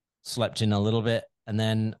slept in a little bit, and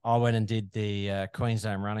then I went and did the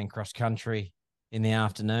Queensland running cross country in the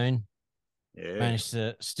afternoon. Yeah. Managed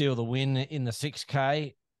to steal the win in the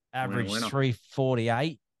 6K, average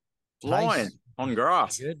 3:48. Flying on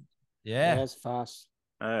grass. Good. Yeah. That's fast.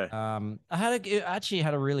 I actually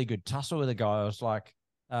had a really good tussle with a guy. I was like,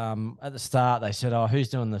 at the start, they said, "Oh, who's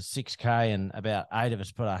doing the 6K?" And about 8 of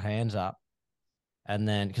us put our hands up. And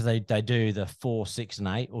then because they do the 4, 6, and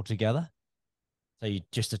 8 all together, so you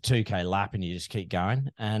just a 2K lap and you just keep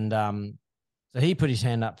going. And so he put his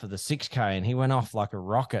hand up for the 6K and he went off like a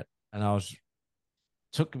rocket. And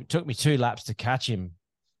took me 2 laps to catch him.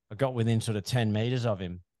 I got within sort of 10 meters of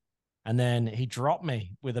him, and then he dropped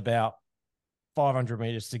me with about 500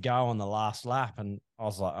 meters to go on the last lap, and I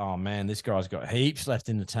was like, "Oh man, this guy's got heaps left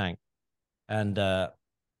in the tank." And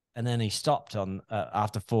then he stopped on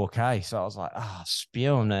after 4K, so I was like,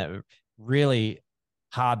 spew him there. Really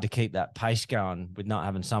hard to keep that pace going with not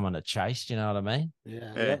having someone to chase. Do you know what I mean?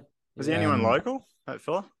 Yeah. Was he anyone local, that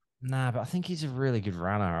fella? Nah, but I think he's a really good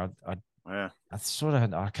runner. I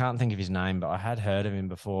can't think of his name, but I had heard of him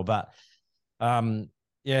before. But so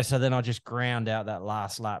then I just ground out that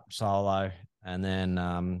last lap solo. And then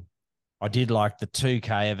I did like the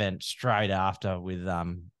 2K event straight after with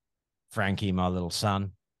Frankie, my little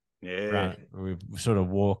son. Yeah. We sort of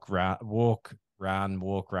walk, run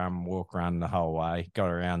the whole way.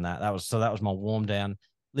 Got around that. That was my warm down.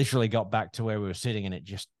 Literally got back to where we were sitting and it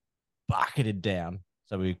just bucketed down.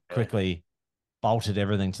 So we quickly bolted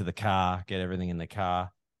everything to the car, get everything in the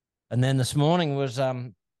car. And then this morning was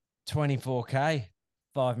 24K,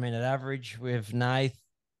 5-minute average with Nath,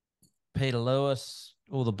 Peter Lewis,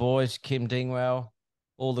 all the boys, Kim Dingwell,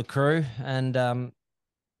 all the crew. And that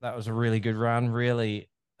was a really good run, really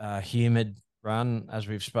humid run, as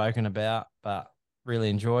we've spoken about, but really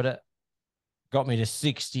enjoyed it. Got me to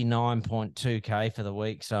 69.2K for the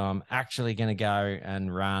week. So I'm actually going to go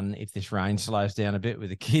and run, if this rain slows down a bit, with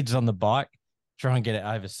the kids on the bike, try and get it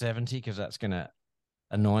over 70 because that's going to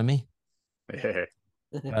annoy me. Yeah.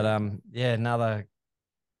 But another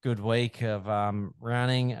good week of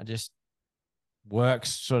running. I just work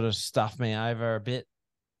sort of stuffed me over a bit.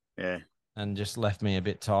 Yeah. And just left me a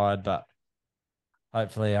bit tired, but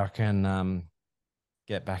hopefully I can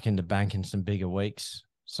get back into banking some bigger weeks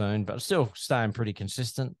soon, but still staying pretty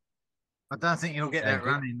consistent. I don't think you'll get that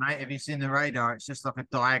running, mate. Have you seen the radar? It's just like a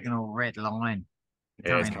diagonal red line.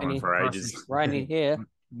 Yeah, it's coming for ages. Raining here.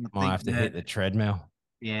 Might have to hit the treadmill.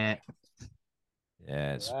 Yeah.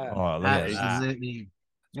 Yeah, it's absolutely.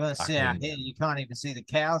 You want to see out here? You can't even see the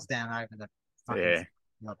cows down over the fucking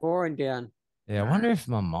pouring down. Yeah, I wonder if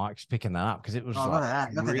my mic's picking that up because it was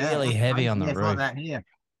look really heavy on the roof. Like that here.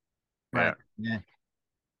 Right. Yeah.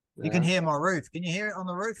 You can hear my roof. Can you hear it on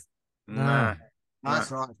the roof? No.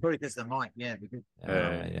 That's right. It's probably because of the mic. Yeah.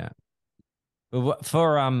 Yeah. Well,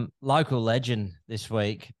 for local legend this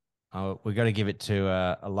week, we've got to give it to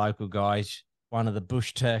a local guy, one of the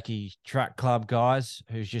Bush Turkey Track Club guys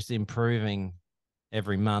who's just improving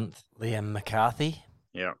every month. Liam McCarthy.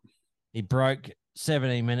 Yeah. He broke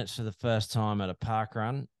 17 minutes for the first time at a park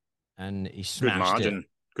run, and he smashed it.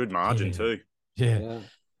 Good margin too. Yeah.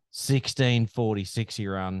 16:46 he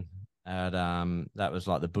run at that was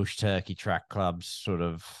like the Bush Turkey Track Club's sort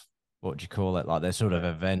of, what do you call it, like their sort of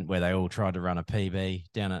event where they all tried to run a PB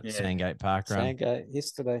down at Sandgate Park Run. Sandgate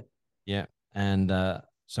yesterday. Yeah. And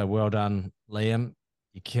so well done, Liam.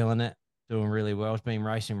 You're killing it, doing really well. It's been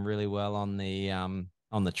racing really well on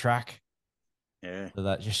the track. Yeah. So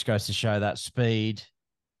that just goes to show that speed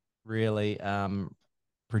really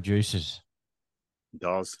produces. It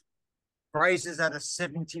does. Fraser's at a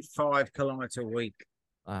 75-kilometer week.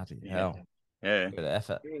 Bloody hell. Yeah. Good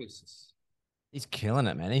effort. Jesus. He's killing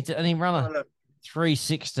it, man. He ran a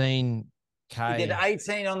 3:16K. He did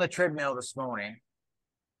 18 on the treadmill this morning.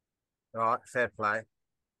 Right, fair play.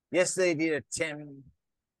 Yesterday he did a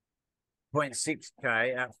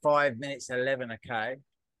 10.6K at 5 minutes 11 a K.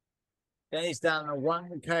 Then he's done a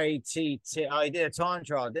 1K TT. Oh, he did a time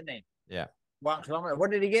trial, didn't he? Yeah. 1 kilometer.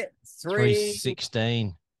 What did he get?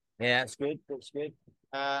 3:16. Yeah, that's good. That's good.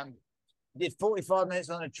 Did 45 minutes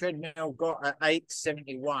on a treadmill, got at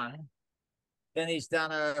 8:71. Then he's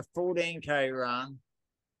done a 14K run.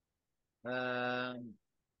 And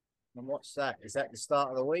what's that? Is that the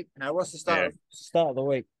start of the week? No, what's the start of the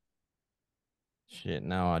week? Shit,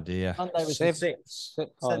 no idea. Monday was the 6th.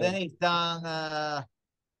 So then he's done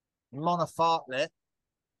monofartlet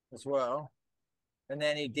as well. And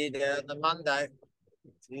then he did the Monday.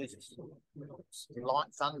 Jesus,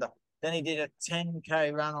 light thunder. Then he did a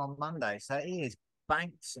 10K run on Monday. So he is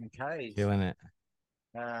banked some Ks. Doing it.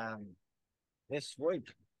 This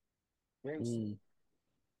week.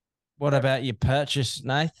 What about your purchase,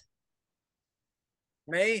 Nath?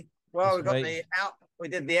 Me? Well, This week. we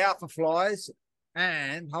did the Alpha Flies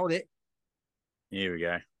and hold it. Here we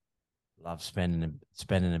go. Love spending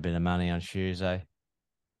a bit of money on shoes, eh?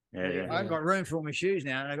 Yeah. I've got room for all my shoes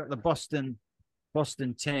now, and I got the Boston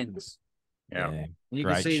 10s. Yeah. You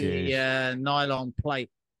Great can see shoes. the nylon plate,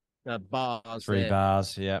 the bars. 3 there.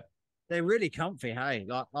 bars, yep. They're really comfy, hey.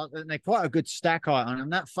 Like they're quite a good stack height on them.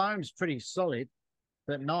 That foam's pretty solid,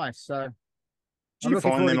 but nice. So Do I'm you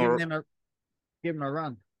looking find forward them, to give them a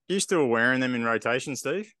run. you still wearing them in rotation,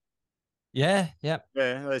 Steve? Yeah, yep.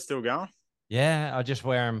 Yeah, they're still going. Yeah, I just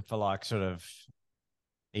wear them for like sort of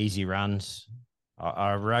easy runs.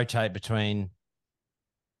 I rotate between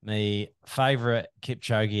my favorite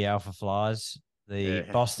Kipchoge Alpha Flies, the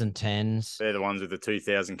Boston 10s. They're the ones with the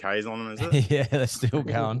 2,000 Ks on them, is it? Yeah, they're still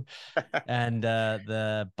going. And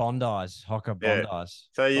the Bondis, Hoka Yeah. Bondis.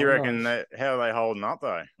 So you Oh, reckon nice. that how are they holding up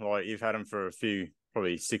though? Like you've had them for a few,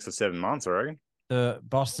 probably 6 or 7 months, I reckon. The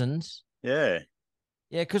Bostons. Yeah.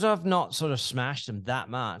 Yeah, because I've not sort of smashed them that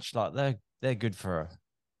much. Like they're good for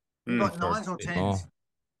You got for a 9s or bit more. 10s?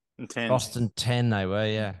 And 10. Boston 10 they were,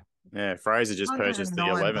 yeah. Yeah, Fraser just purchased the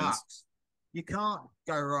 109 11s. bucks. You can't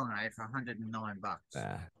go wrong, eh, for $109.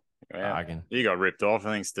 Yeah, Wow. bargain. You got ripped off.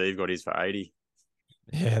 I think Steve got his for 80.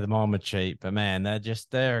 Yeah, the mine were cheap, but man, they're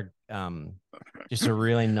just a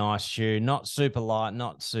really nice shoe. Not super light,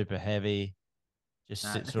 not super heavy. Just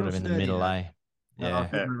Nah, sit they sort of feel in the sturdy, middle, though. eh? I'll Yeah.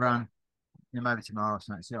 give them a run. Yeah, maybe tomorrow or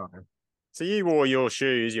something. See how I go. So you wore your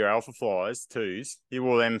shoes, your Alpha Flies, 2s. You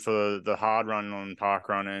wore them for the hard run on Park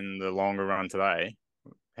Run and the longer run today.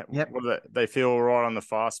 Yep. What they feel all right on the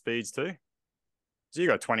fast speeds too? So you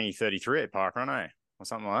got 20:33 at Park Run, eh? Or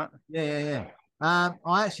something like that. Yeah.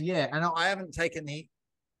 I actually, and I haven't taken the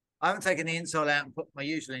insole out and put my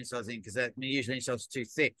usual insoles in because my usual insoles are too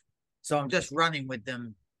thick. So I'm just running with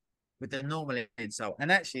them with the normal insole, and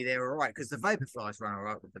actually they're all right because the Vaporflies run all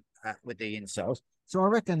right with the insoles. So I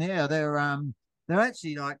reckon they're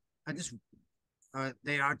actually like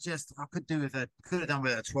they are just I could have done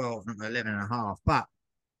with a 12 and 11 and a half, but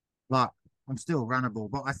like I'm still runnable.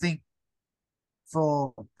 But I think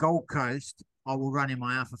for Gold Coast, I will run in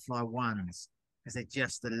my Alpha Fly 1s because they're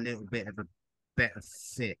just a little bit of a better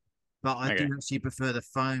fit. But I do actually prefer the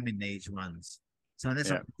foam in these ones. So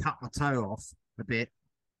unless I cut my toe off a bit.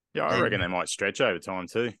 Yeah, I reckon they might stretch over time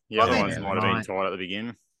too. The I other think ones they're might have been right. tight at the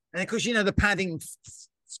beginning. And of course, the padding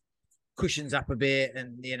cushions up a bit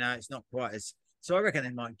and, it's not quite as... So I reckon they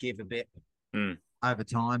might give a bit over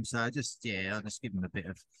time. So I'll just give them a bit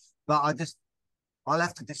of... But I'll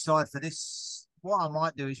have to decide for this. What I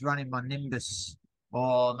might do is run in my Nimbus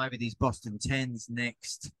or maybe these Boston 10s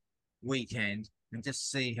next weekend and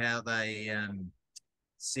just see how they...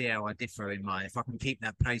 see how I differ if I can keep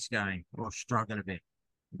that pace going or struggle a bit.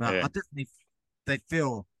 But I definitely,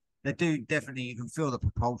 you can feel the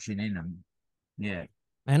propulsion in them. Yeah.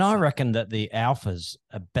 And I reckon that the Alphas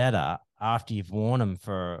are better after you've worn them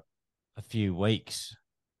for a few weeks.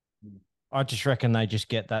 I just reckon they just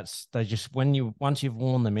get once you've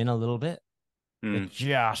worn them in a little bit, they're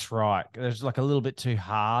just right. There's like a little bit too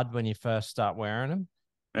hard when you first start wearing them.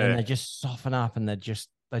 And they just soften up and they just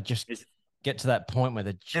get to that point where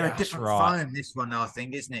they're a different right. foam, this one, I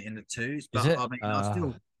think, isn't it, in the 2s? But Is it? I mean,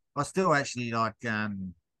 I still actually like,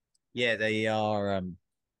 they are,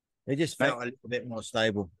 they just felt a little bit more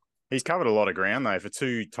stable. He's covered a lot of ground though for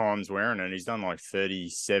 2 times wearing it. He's done like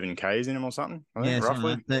 37 Ks in them or something. I think,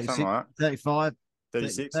 roughly. Something like that. 35.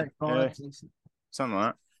 36. 35. Something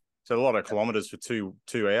like that. So a lot of kilometres for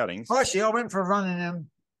two outings. Actually, I went for a run in them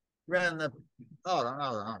around the,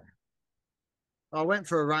 I went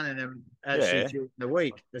for a run in them actually during the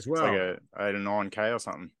week as well. It's like a 8 or 9K or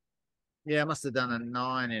something. Yeah, I must have done a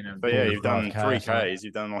 9 in them. But yeah, you've done 45K 3Ks.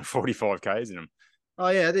 You've done like 45Ks in them. Oh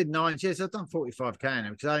yeah, I did 9. Yes, I've done 45K in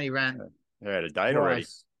them because I only ran. You're out of date already.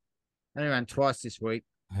 I only ran twice this week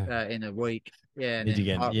in a week. Yeah.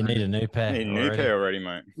 You need a new pair. Need a new already. pair already,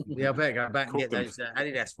 mate. Yeah, I better go back and Cook get them. those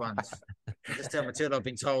Adidas ones. Just tell Matilda I've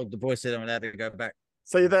been told the boy said I'm allowed to go back.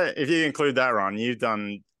 So that if you include that run, you've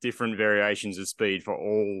done different variations of speed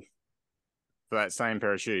for that same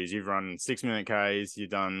pair of shoes. You've run 6-minute Ks, you've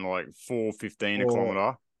done like 4:15 a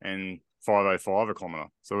kilometer and 5:05 a kilometer.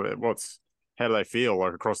 So how do they feel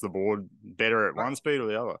like across the board? Better at one speed or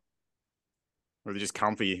the other? Or they're just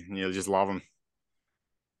comfy and you just love them?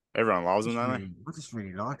 Everyone loves them, don't they? I just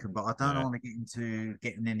really like them, but I don't want to get into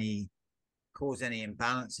cause any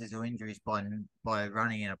imbalances or injuries by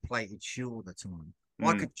running in a plated shoe all the time.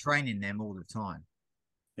 I could train in them all the time.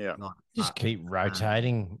 Yeah. Just keep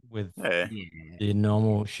rotating with Yeah. your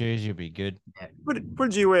normal shoes. You'll be good. Yeah. What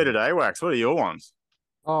did you wear today, Wax? What are your ones?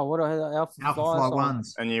 Oh, what are Alpha Fly Flies on?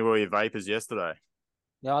 ones. And you wore your vapors yesterday.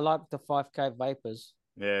 Yeah, I like the 5K Vapors.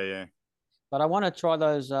 Yeah. But I want to try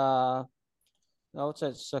those, what's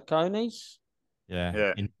that, Sauconys?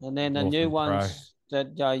 Yeah. And then the new ones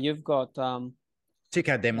that you've got. Tick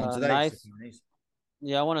had them on today. Nice.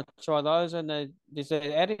 Yeah, I want to try those. And there's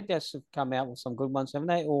Adidas have come out with some good ones, haven't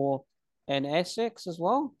they? And Essex as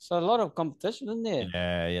well. So a lot of competition in there.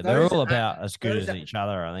 Yeah. They're all about as good as each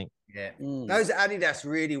other, I think. Yeah. Those Adidas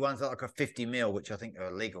really ones are like a 50 mil, which I think are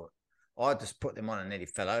illegal. I just put them on and nearly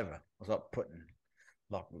fell over. I was like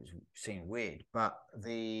it was seemed weird. But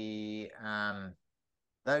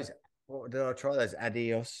those, what did I try? Those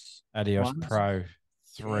Adios ones? Pro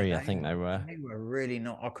 3, I think they were. They were really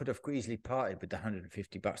not. I could have easily parted with the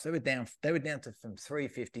 $150. They were down to from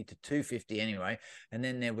 $350 to $250 anyway, and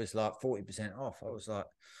then there was like 40% off. I was like,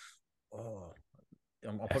 oh,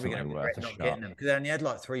 I'm probably going to regret not getting them because they only had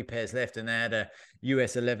like 3 pairs left, and they had a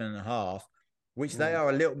US 11.5, which they are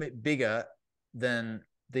a little bit bigger than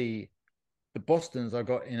the Bostons I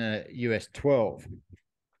got in a US 12,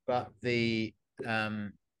 but that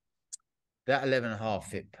 11.5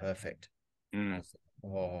 fit perfect.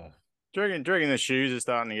 Oh. Do you reckon the shoes are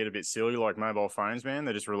starting to get a bit silly like mobile phones, man?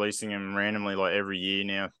 They're just releasing them randomly like every year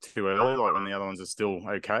now too early, like when the other ones are still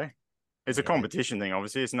okay. It's a competition thing,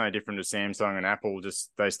 obviously. It's no different to Samsung and Apple.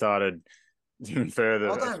 Just they started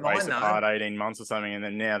further space apart 18 months or something, and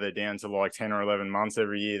then now they're down to like 10 or 11 months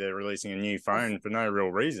every year. They're releasing a new phone for no real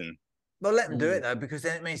reason. Well, let them do it though, because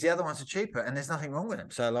then it means the other ones are cheaper, and there's nothing wrong with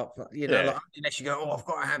them. So, like, like unless you go, I've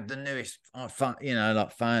got to have the newest phone,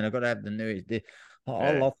 phone. I've got to have the newest.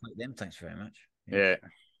 I'll offer them. Thanks very much. Yeah.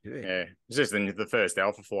 It's just the first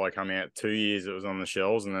Alpha Fly come out 2 years. It was on the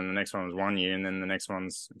shelves, and then the next one was 1 year, and then the next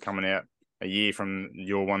one's coming out a year from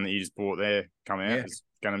your one that you just bought there. Coming out, it's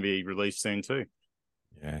going to be released soon too.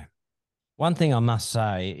 Yeah. One thing I must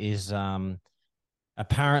say is,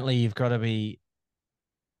 apparently you've got to be.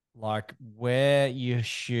 Like where your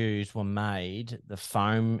shoes were made, the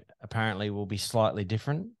foam apparently will be slightly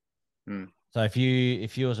different. So if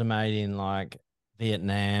yours are made in like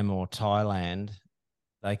Vietnam or Thailand,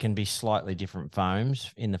 they can be slightly different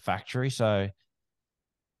foams in the factory. So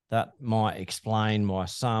that might explain why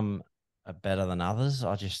some are better than others.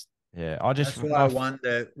 That's what I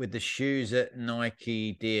wonder with the shoes at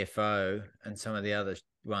Nike, DFO, and some of the other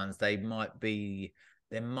ones. There might be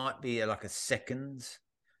like a seconds.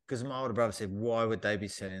 Because my older brother said, why would they be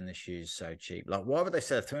selling the shoes so cheap? Like, why would they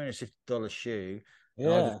sell a $350 shoe?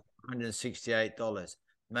 Yeah, $168.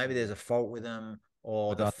 Maybe there's a fault with them,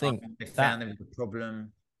 or I think they found there was a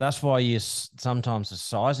problem. That's why sometimes the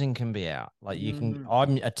sizing can be out. Like you can,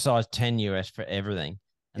 I'm at size 10 US for everything,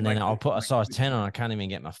 and then I'll put a size 10 on. I can't even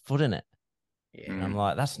get my foot in it. Yeah, and I'm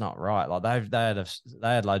like, that's not right. Like they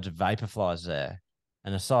had loads of Vaporflies there,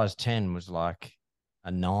 and a size 10 was like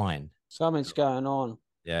a 9. Something's going on.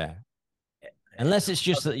 Yeah. Unless it's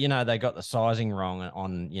just that, they got the sizing wrong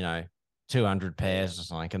on, 200 pairs or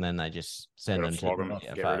something, and then they just send them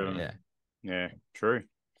to Yeah, true.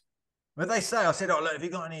 But they say, I said, look, have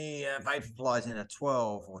you got any Vaporflies in a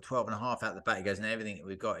 12 or 12.5 out the back? He goes, and everything that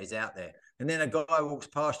we've got is out there. And then a guy walks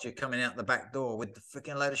past you coming out the back door with the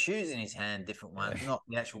freaking load of shoes in his hand, different ones, not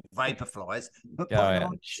the actual Vaporflies, but putting them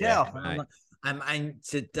on the shelf. And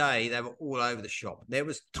today they were all over the shop. There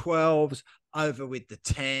was 12s over with the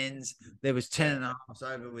 10s. There was 10.5s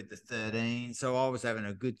over with the 13s. So I was having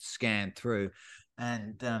a good scan through.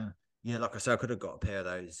 And, like I said, I could have got a pair of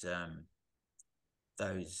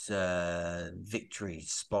those Victory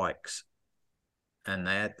spikes. And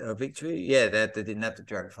they had a Victory. Yeah, they didn't have the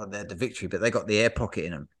Dragonfly. They had the Victory, but they got the air pocket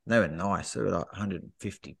in them. They were nice. They were like $150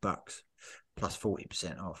 plus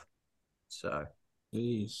 40% off. So,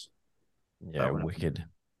 jeez. Yeah, wicked.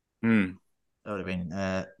 That would have been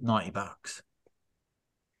 $90,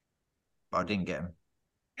 but I didn't get them.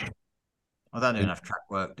 I don't do enough track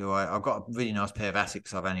work, do I? I've got a really nice pair of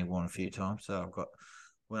Asics I've only worn a few times. So I've got,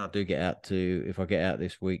 when I do get out if I get out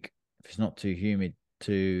this week, if it's not too humid,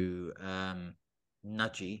 too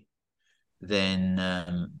nudgy, then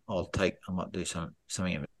I might do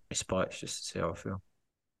something in my spikes just to see how I feel.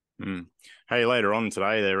 Hey, later on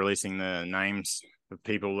today, they're releasing the names of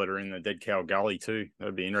people that are in the Dead Cow Gully too.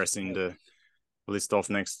 That'd be interesting to list off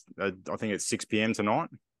next. I think it's 6 p.m. tonight.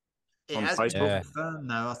 It on hasn't been Facebook. confirmed,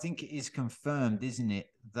 though. I think it is confirmed, isn't it,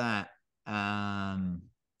 that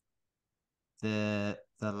the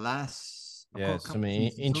last some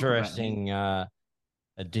interesting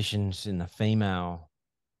additions in the female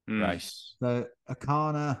race. So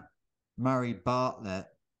Akana Murray Bartlett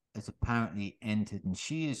has apparently entered, and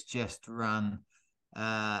she has just run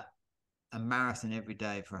a marathon every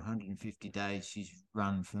day for 150 days. She's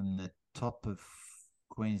run from the top of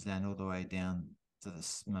Queensland all the way down to the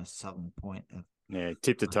most southern point of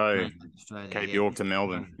tip to toe, Australia, Cape York to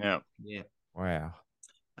Melbourne. Yeah. Wow.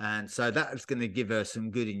 And so that's going to give her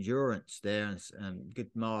some good endurance there and good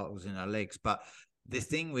miles in her legs. But the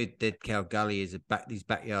thing with Dead Cow Gully is these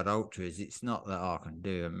backyard ultras. It's not that I can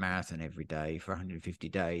do a marathon every day for 150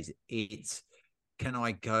 days. It's, can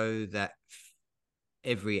I go that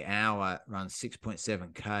every hour, run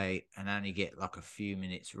 6.7K and only get like a few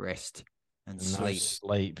minutes rest and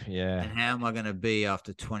sleep. Yeah. And how am I going to be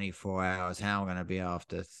after 24 hours? How am I going to be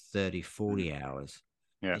after 30, 40 hours?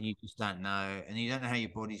 Yeah. And you just don't know. And you don't know how your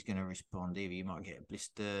body's going to respond either. You might get a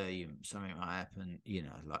blister, something might happen,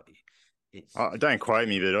 like it's. Don't quote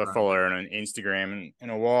me, but I follow her on Instagram.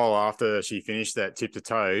 And a while after she finished that tip to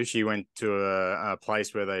toe, she went to a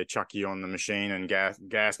place where they chuck you on the machine and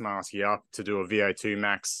gas mask you up to do a VO2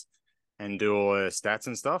 max and do all her stats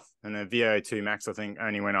and stuff. And the VO2 max, I think,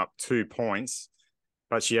 only went up 2 points.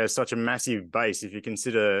 But she has such a massive base. If you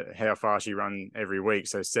consider how far she run every week,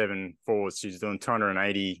 so 7 fours, she's doing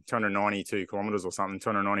 292 kilometers or something,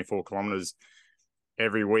 294 kilometers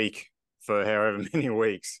every week for however many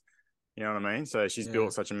weeks. You know what I mean? So she's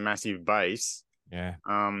built such a massive base. Yeah.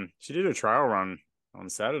 She did a trail run on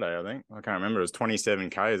Saturday, I think. I can't remember. It was 27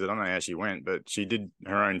 Ks. I don't know how she went, but she did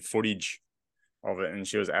her own footage of it, and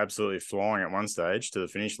she was absolutely flying at one stage to the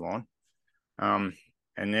finish line. So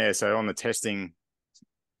on the testing,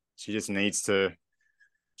 she just needs to,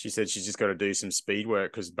 she said she's just got to do some speed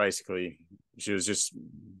work because basically she was just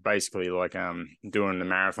like doing the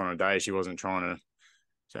marathon a day. She wasn't trying to,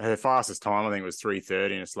 so her fastest time, I think, was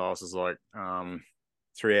 3:30 and her slowest was like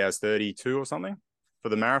 3 hours 32 or something for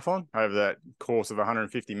the marathon over that course of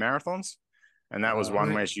 150 marathons. And that was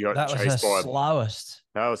one where she got chased by. Slowest.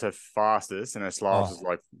 That was her fastest, and her slowest was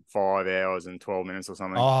like 5 hours and 12 minutes or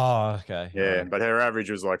something. Oh, okay. Yeah, right. but her average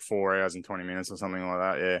was like 4 hours and 20 minutes or something like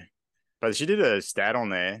that. Yeah, but she did a stat on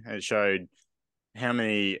there, and it showed how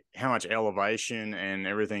much elevation and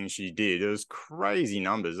everything she did. It was crazy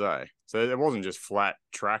numbers, eh? So it wasn't just flat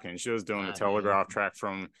tracking. She was doing the telegraph track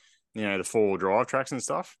from, the 4-wheel drive tracks and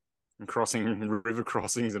stuff, and crossing river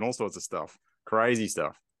crossings and all sorts of stuff. Crazy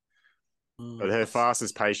stuff. But her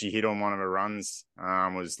fastest pace she hit on one of her runs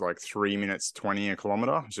was like 3 minutes 20 a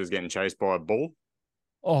kilometer. She was getting chased by a bull.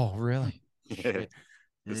 Oh, really? Yeah,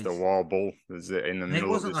 just a wild bull. It was in the middle.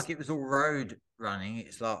 It wasn't like it was all road running.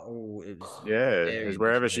 It's like it was. It was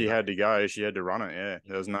wherever she had to go, she had to run it. Yeah,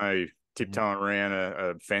 there was no tiptoeing around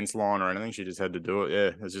a fence line or anything. She just had to do it. Yeah,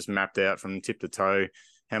 it was just mapped out from tip to toe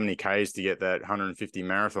how many Ks to get that 150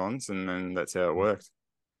 marathons, and then that's how it worked.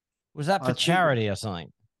 Was that for charity or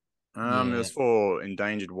something? It was for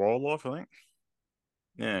endangered wildlife, I think.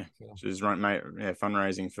 Yeah, she was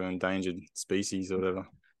fundraising for endangered species or whatever.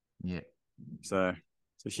 Yeah, so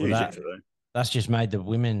it's a huge effort though. That's just made the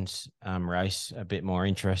women's race a bit more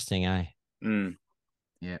interesting, eh?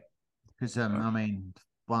 Yeah, because I mean,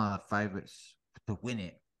 one of the favourites to win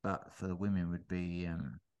it, but for the women would be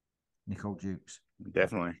Nicole Jukes.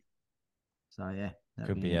 Definitely. So yeah,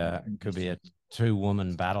 could be a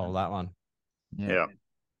 2-woman battle, that one. Yeah.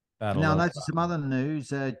 Now, notice some other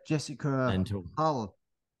news. Jessica Hull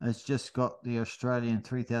has just got the Australian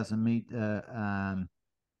 3,000 meter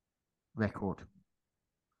record.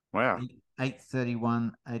 Wow.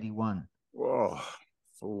 8:31.81. Whoa,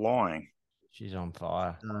 flying. She's on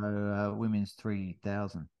fire. So women's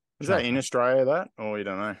 3,000. Is that in Australia, or you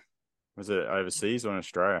don't know? Was it overseas or in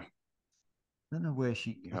Australia? I don't know where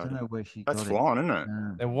she. That's flying, isn't it?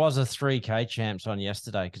 There was a 3K champs on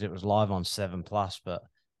yesterday because it was live on 7+, but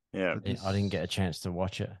yeah, I didn't get a chance to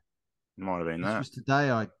watch it. Might have been that. Just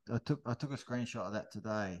today, I took a screenshot of that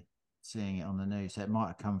today, seeing it on the news. So it might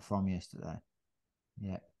have come from yesterday.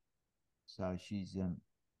 Yeah. So she's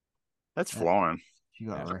that's flying. She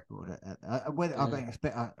got a record. Whether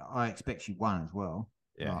I expect she won as well.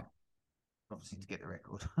 Yeah. Like, obviously to get the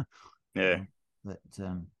record. Yeah. But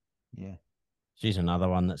yeah. She's another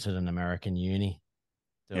one that's at an American uni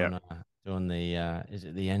doing doing the is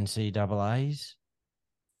it the NCAAs?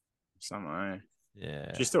 Something. Eh?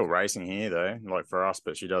 Yeah. She's still racing here though, like for us,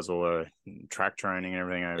 but she does all her track training and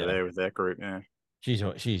everything over there with that group. Yeah.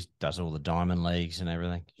 She does all the diamond leagues and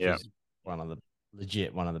everything. Yeah. She's one of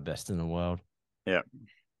the best in the world. Yeah.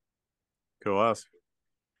 Cool ass.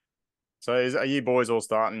 So are you boys all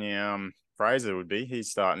starting your Fraser would be? He's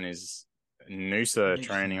starting his Noosa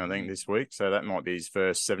training, I think, this week. So that might be his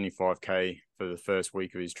first 75K for the first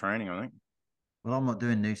week of his training, I think. Well, I'm not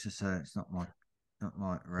doing Noosa, so it's not my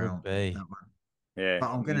realm. Be. That one. Yeah. But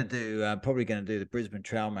I'm gonna do probably gonna do the Brisbane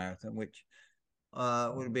Trail Marathon, which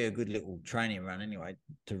would be a good little training run anyway,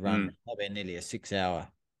 to run probably nearly a 6-hour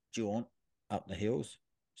jaunt up the hills.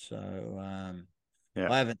 So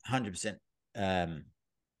I haven't 100%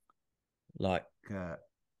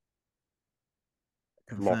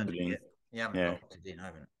 confirmed it yet. Yeah, I haven't locked it in, I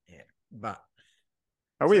haven't yet. But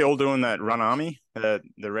are we all doing that Run Army, the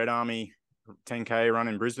Red Army 10K run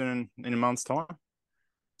in Brisbane in a month's time?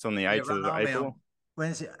 It's on the 8th of April.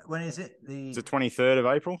 When is it? It's the 23rd of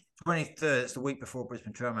April. 23rd. It's the week before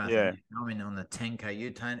Brisbane Trail Marathon. Yeah. I'm in on the 10K.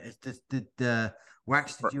 Did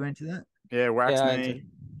Wax? Did you enter that? Yeah, Wax me.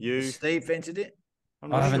 You. Steve entered it.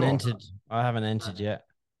 I haven't entered yet.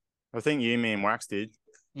 I think you, me, and Wax did.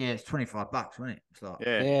 Yeah, it's $25, wasn't it? It's like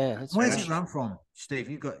Where's it run from, Steve?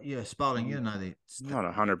 You got Sparling. You know that. Not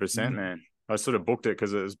 100%, man. I sort of booked it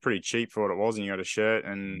because it was pretty cheap for what it was, and you got a shirt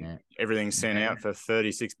and everything's sent out for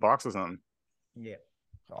 $36 or something. Yeah.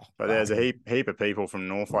 But there's a heap of people from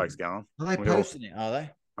North Lakes going. Are they posting it? Are they?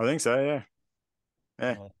 I think so. Yeah.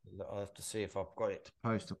 Yeah. I'll have to see if I've got it to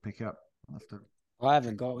post or pick up. I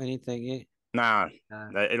haven't got anything yet. Nah,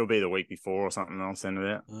 it'll be the week before or something. I'll send it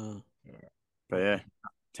out. But yeah,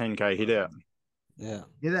 10K hit out. Yeah,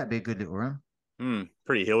 that'd be a good little run.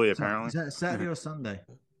 Pretty hilly apparently. Is that Saturday or Sunday?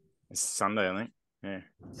 It's Sunday, I think.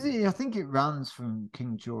 Yeah. I think it runs from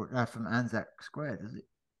King George, from Anzac Square, does it?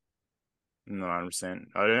 No, 100%.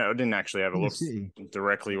 I didn't actually have a look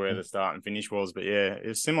directly where the start and finish was, but yeah,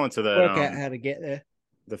 it's similar to the work out how to get there.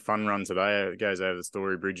 The fun run today. It goes over the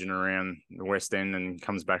Story Bridge and around the West End and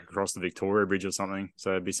comes back across the Victoria Bridge or something.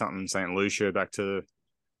 So it'd be something St. Lucia back to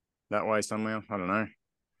that way somewhere. I don't know.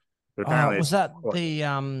 But apparently was that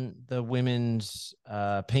the women's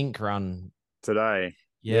pink run today?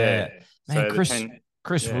 Yeah. Man, so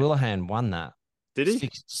Chris Willihan won that. Did he?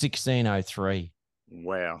 16:03.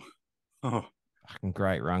 Wow. Oh, fucking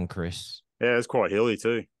great run, Chris. Yeah, it's quite hilly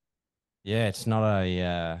too. Yeah, it's not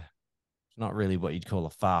it's not really what you'd call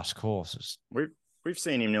a fast course. We've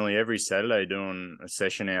seen him nearly every Saturday doing a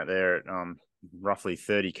session out there at roughly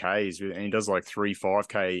 30 Ks, and he does like 3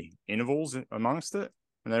 5K intervals amongst it,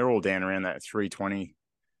 and they're all down around that 320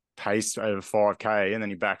 pace over 5K, and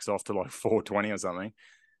then he backs off to like 420 or something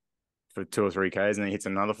for 2 or 3 Ks, and then he hits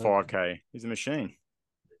another 5K. He's a machine.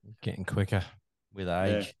 Getting quicker with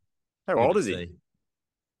age. Yeah. How old is he?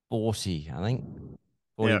 40, I think.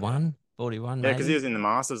 41? 41, yeah, because he was in the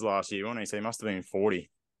Masters last year, wasn't he? So he must have been 40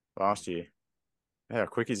 last year. How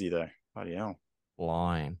quick is he, though? Bloody hell.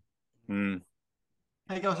 Flying.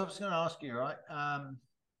 Hey, guys, I was going to ask you, right?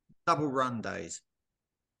 Double run days.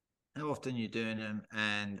 How often you're doing them?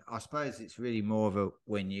 And I suppose it's really more of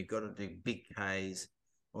when you've got to do big Ks,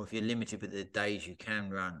 or if you're limited with the days you can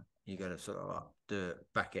run, you got to sort of like do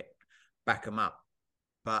it, back them up.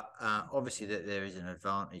 But obviously that there is an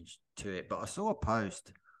advantage to it. But I saw a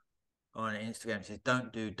post on Instagram that says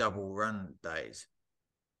don't do double run days.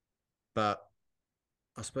 But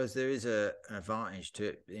I suppose there is an advantage to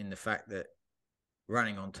it in the fact that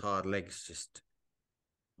running on tired legs just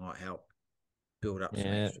might help build up some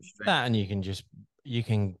extra strength. That, and you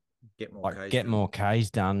can get more Ks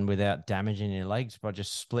done without damaging your legs by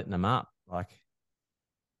just splitting them up. Like,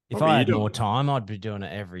 if I had more time, I'd be doing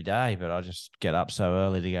it every day, but I just get up so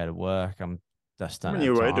early to go to work. I'm just done. When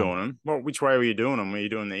you were doing them, which way were you doing them? Were you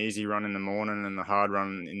doing the easy run in the morning and the hard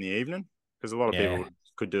run in the evening? Because a lot of people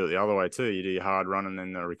could do it the other way too. You do your hard run and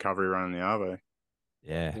then the recovery run in the arvo.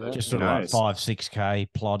 Yeah, just sort of like 5-6K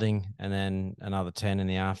plodding, and then another 10 in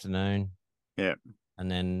the afternoon. Yeah,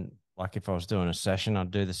 and then like if I was doing a session,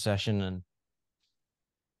 I'd do the session,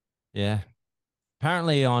 and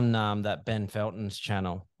apparently on that Ben Felton's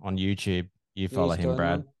channel on YouTube, you follow him,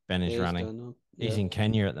 Brad. Ben is running. He's in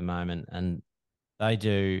Kenya at the moment, and they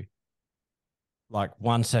do like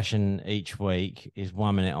one session each week is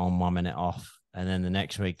 1 minute on, 1 minute off. And then the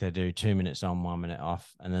next week they do 2 minutes on, 1 minute off.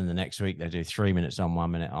 And then the next week they do 3 minutes on,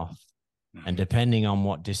 1 minute off. And depending on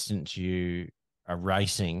what distance you are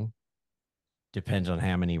racing, depends on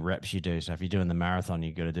how many reps you do. So if you're doing the marathon,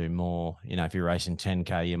 you've got to do more. You know, if you're racing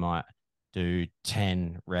 10K, you might do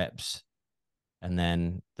 10 reps. And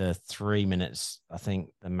then the 3 minutes, I think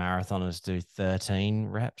the marathoners do 13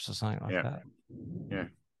 reps or something like that. Yeah.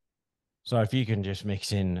 So if you can just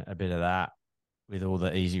mix in a bit of that with all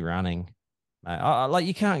the easy running, like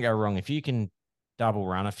you can't go wrong. If you can double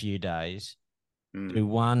run a few days, do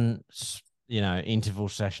one, interval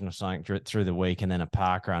session or something through the week, and then a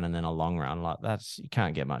park run and then a long run, like you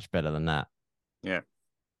can't get much better than that. Yeah.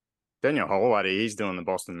 Daniel Holloway, he's doing the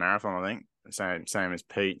Boston Marathon, I think, same as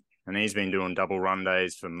Pete, and he's been doing double run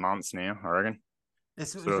days for months now, I reckon.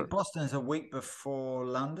 Is it Boston's a week before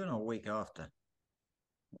London or a week after?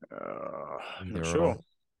 I'm not sure.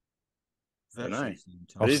 I don't know.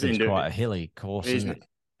 Boston's quite a hilly course, isn't it?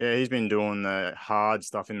 Yeah, he's been doing the hard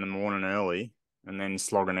stuff in the morning early and then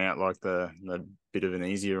slogging out like the bit of an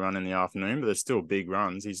easier run in the afternoon, but they're still big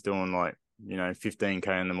runs. He's doing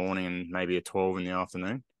 15K in the morning and maybe a 12 in the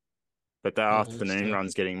afternoon. But the afternoon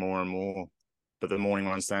run's getting more and more, but the morning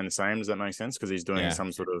one's staying the same. Does that make sense? Because he's doing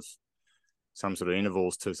some sort of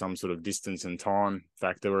intervals to some sort of distance and time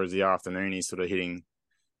factor, whereas the afternoon he's sort of hitting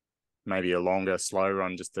maybe a longer, slow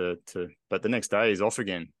run just to but the next day he's off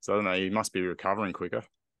again. So I don't know, he must be recovering quicker.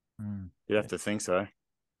 You'd have to think so.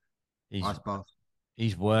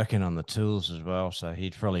 He's working on the tools as well, so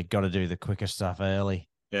he'd probably got to do the quicker stuff early.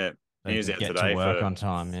 Yeah. He was out today to work for on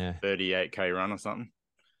time, 38K run or something.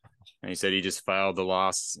 And he said he just failed the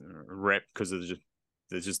last rep because of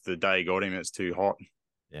just the day got him. It's too hot.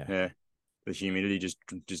 Yeah. The humidity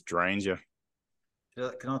just drains you.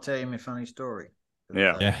 Can I tell you my funny story?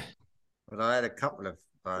 Yeah. But I had a couple of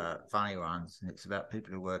funny ones, and it's about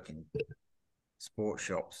people who work in sports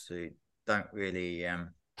shops who don't really,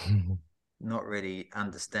 not really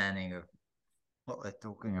understanding of what they're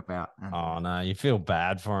talking about. And oh no, you feel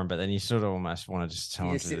bad for them, but then you sort of almost want to just tell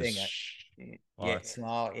them to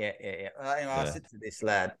smart. Yeah. I said to this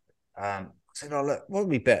lad, I said, "Oh look, what would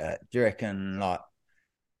be better? Do you reckon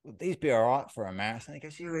would these be all right for a marathon?" He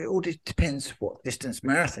goes, "Yeah, it all depends what distance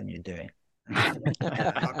marathon you're doing."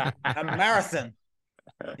 A marathon,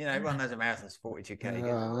 everyone knows a marathon's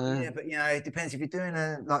 42K. But it depends. If you're doing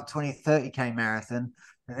a 20-30K marathon,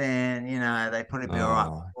 then they probably be all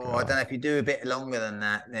right. Or I don't know, if you do a bit longer than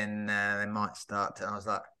that, then they might start to. I was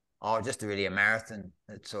like, "Oh, just really a marathon,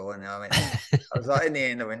 that's all." And I was like, in the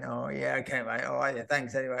end, I went, "Oh yeah, okay, mate. All right, yeah,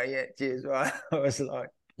 thanks anyway. Yeah, cheers." Right. I was like,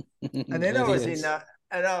 and then I was in that,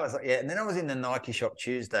 and I was like, yeah, and then I was in the Nike shop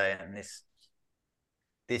Tuesday, and this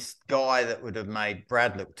guy that would have made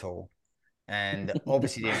Brad look tall and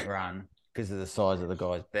obviously didn't run because of the size of the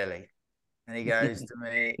guy's belly. And he goes to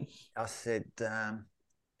me, I said,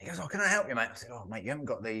 he goes, "Oh, can I help you, mate?" I said, "Oh, mate, you haven't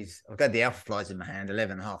got these." I've got the Alpha Flies in my hand,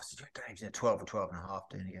 11.5. I said, 12 or 12.5.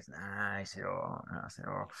 And he goes, "Nah." He said, "Oh." I said,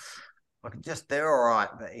 "Oh, they're all right."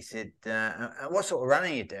 But he said, "What sort of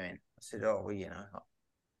running are you doing?" I said, "Oh, well,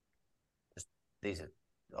 just these are,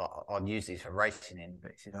 I'd use these for racing in."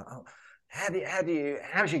 But he said, "Oh,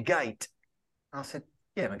 how's your gait?" I said,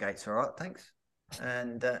 "Yeah, my gait's all right, thanks."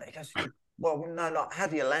 And he goes, "Well, no, how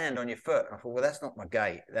do you land on your foot?" I thought, "Well, that's not my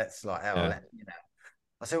gait. That's how I land,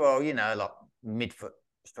 I said, "Well, mid-foot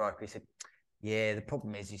strike." He said, "Yeah, the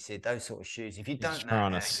problem is," he said, "those sort of shoes, if you don't know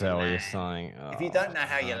trying to sell you something. If you don't know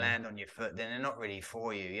how you land on your foot, then they're not really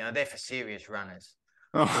for you. They're for serious runners."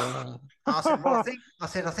 I said, "Well,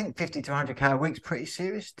 I think 50 to 100K a week's pretty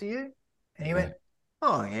serious to you." And he went,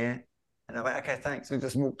 "Oh, yeah." And I went, "Okay, thanks." We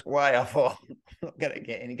just walked away. I thought, I'm not going to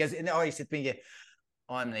get in. He goes, he said to me, "Yeah,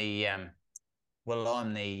 I'm the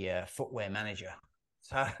footwear manager."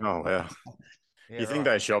 So, oh, wow. You think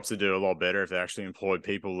those shops would do a lot better if they actually employed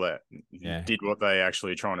people that did what they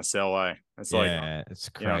actually trying to sell, eh? It's it's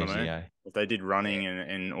crazy, If they did running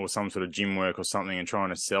and or some sort of gym work or something and trying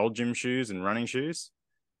to sell gym shoes and running shoes,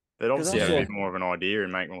 they'd obviously have a bit more of an idea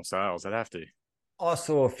and make more sales. They'd have to. I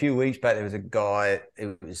saw a few weeks back, there was a guy,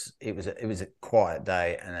 it was a quiet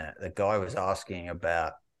day, and the guy was asking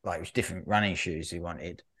about, it was different running shoes he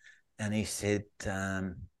wanted. And he said,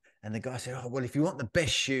 and the guy said, "Oh, well, if you want the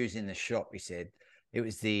best shoes in the shop," he said, "it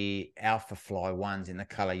was the Alpha Fly ones in the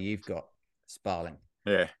colour you've got, Sparling.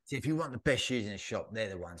 Yeah. So if you want the best shoes in the shop, they're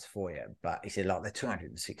the ones for you." But he said, they're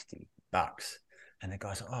 $260. And the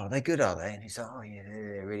guy's like, "Oh, they're good, are they?" And he's like, "Oh, yeah,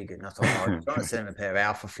 they're really good." And I thought, I'm trying to send him a pair of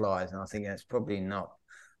Alpha Flies, and I think that's probably not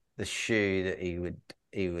the shoe that he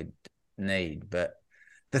would need. But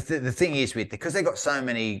the thing is, because they've got so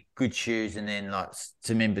many good shoes and then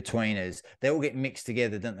some in-betweeners, they all get mixed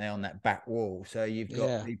together, don't they, on that back wall? So you've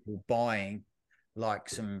got people buying like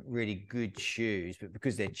some really good shoes, but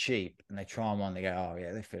because they're cheap and they try them on, they go, oh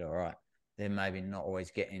yeah, they feel all right. They're maybe not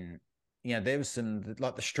always getting, there was some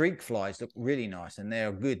like the Streak Flies look really nice and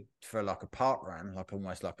they're good for like a park run, like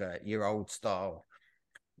almost like a year old style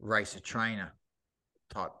racer trainer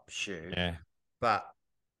type shoe. Yeah. But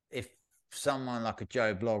if someone like a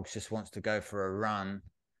Joe Bloggs just wants to go for a run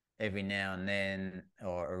every now and then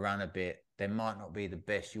or a run a bit, they might not be the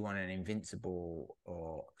best. You want an Invincible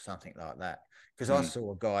or something like that. Because I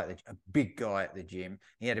saw a big guy at the gym.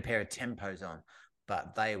 He had a pair of Tempos on,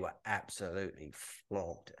 but they were absolutely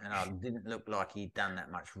flogged. And I didn't look like he'd done that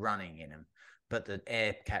much running in them. But the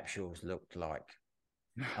air capsules looked like,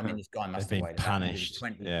 I mean, this guy must have weighed punished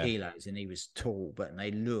 20 kilos and he was tall, but they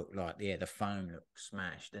looked like, the foam looked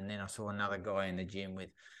smashed. And then I saw another guy in the gym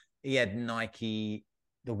he had Nike,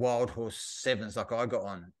 the Wild Horse 7s like I got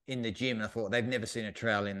on in the gym. And I thought they've never seen a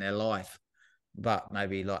trail in their life, but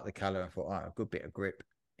maybe like the color and thought, oh, a good bit of grip.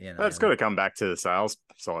 That's got to come back to the sales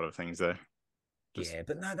side of things there.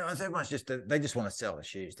 But no, everyone's they just want to sell the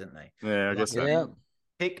shoes, don't they? Yeah, I guess so. Yeah.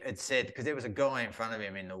 Pick had said, because there was a guy in front of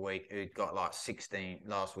him in the week who'd got like 16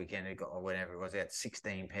 last weekend, who got, or whatever it was, he had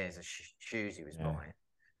 16 pairs of shoes he was buying.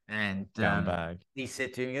 And he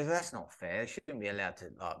said to him, he goes, that's not fair. They shouldn't be allowed to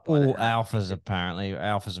like buy all alphas, apparently.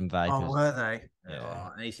 Alphas and vapors. Oh, were they? Yeah.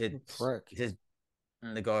 Oh, and he said,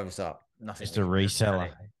 and the guy was up. Nothing. Just a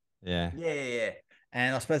reseller. Yeah. Yeah.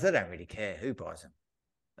 And I suppose they don't really care who buys them.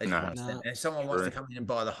 They just want to send. And if someone wants to come in and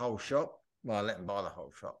buy the whole shop, well, let them buy the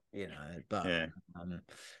whole shop, But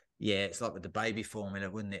it's like with the baby formula,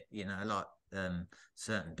 wouldn't it? Like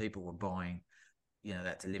certain people were buying,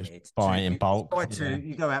 that's limited. Buying in bulk. Buy two,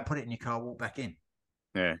 you go out, put it in your car, walk back in.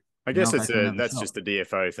 Yeah. I guess that's just a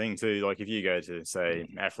DFO thing too. Like if you go to say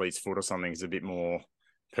Athlete's Foot or something, it's a bit more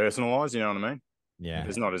personalized, you know what I mean? Yeah.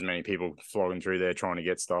 There's not as many people flogging through there trying to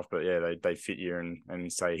get stuff, but they fit you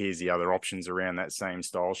and say, here's the other options around that same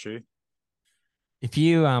style shoe. If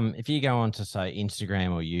you go on to say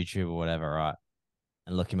Instagram or YouTube or whatever, right,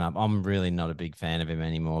 and look him up, I'm really not a big fan of him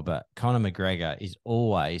anymore, but Conor McGregor is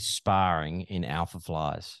always sparring in Alpha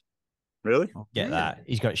Flies. Really? Get that.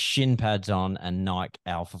 He's got shin pads on and Nike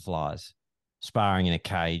Alpha Flies, sparring in a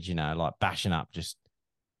cage, like bashing up just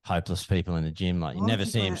hopeless people in the gym. Like you never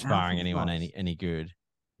see him sparring anyone any good.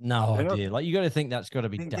 No idea. Like you got to think that's got to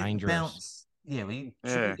be dangerous. Yeah,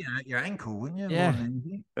 your ankle, wouldn't you? Yeah,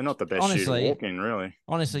 they're not the best shoe to walk in, really.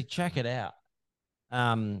 Honestly, check it out.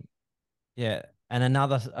 Yeah, and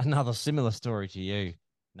another similar story to you,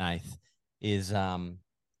 Nath, is I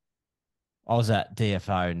was at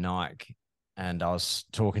DFO Nike, and I was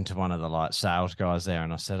talking to one of the sales guys there,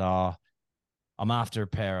 and I said, "Oh, I'm after a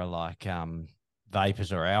pair of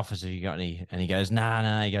vapors or alphas. Have you got any?" And he goes,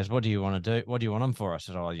 "Nah." He goes, "What do you want to do? What do you want them for?" I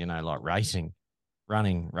said, "Oh, like racing."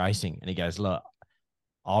 Running, racing. And he goes, "Look,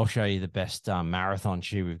 I'll show you the best marathon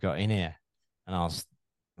shoe we've got in here." And I was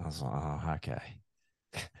like, "Oh, okay."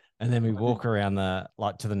 And then we walk around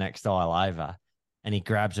to the next aisle over, and he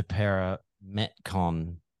grabs a pair of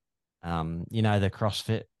Metcon, the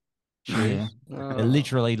CrossFit shoes. They're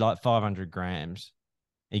literally like 500 grams.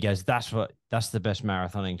 He goes, that's the best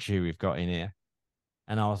marathoning shoe we've got in here.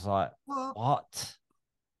 And I was like, what?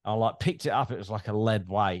 I picked it up. It was like a lead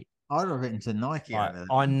weight. I'd have written to Nike.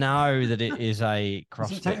 I know that it is a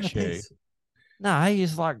CrossFit shoe. No,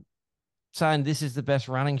 he's saying this is the best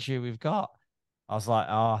running shoe we've got. I was like,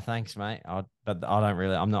 oh, thanks, mate. But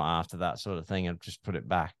I'm not after that sort of thing. I've just put it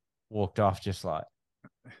back. Walked off just like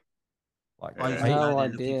I used to go there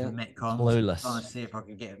looking for Metcons. Clueless. Trying to see if I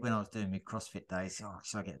could get, when I was doing my CrossFit days,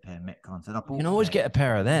 should I get a pair of Metcons? And you can always get a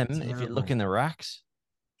pair of them if you look in the racks.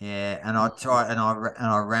 Yeah, and I tried, and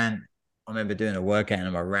I ran. I remember doing a workout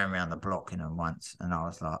and I ran around the block in them once, and I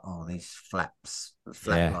was like, "Oh, these flat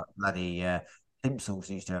like bloody plimsolls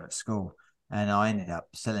used to have at school," and I ended up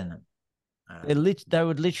selling them. They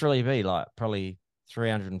would literally be probably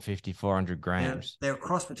 350, 400 grams. They're a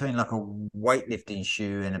cross between like a weightlifting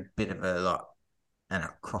shoe and a bit of a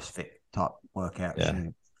CrossFit type workout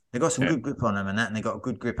shoe. They got some good grip on them and they got a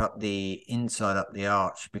good grip up the inside, up the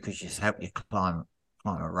arch, because you just help you climb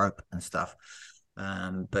a rope and stuff.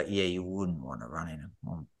 But you wouldn't want to run in them.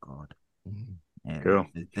 Oh God. Yeah, cool.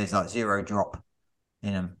 There's like zero drop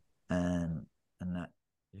in them, and that.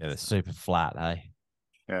 Yeah, they're super flat, eh?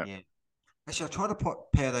 Yeah. Actually, I tried to put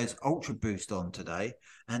a pair of those Ultra Boost on today,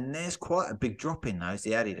 and there's quite a big drop in those.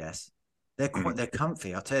 The Adidas, they're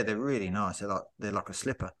comfy. I tell you, they're really nice. They're like a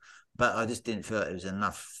slipper, but I just didn't feel like there was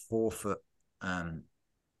enough forefoot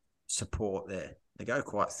support there. They go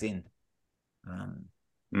quite thin.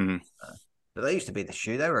 But they used to be the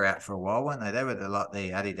shoe. They were out for a while, weren't they? They were the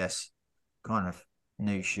Adidas kind of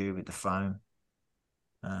new shoe with the foam.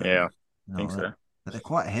 Yeah, and I think all so. that. But they're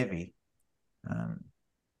quite heavy.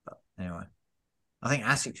 But anyway, I think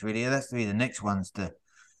ASICs really, that's to be the next ones to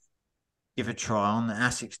give a try on. The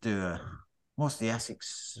ASICs do what's the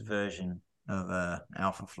ASICs version of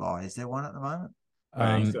Alpha Fly? Is there one at the moment?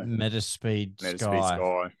 I think so. Metaspeed Metaspeed Sky.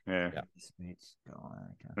 Sky, yeah. Metaspeed Sky,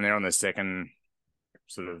 okay. And they're on the second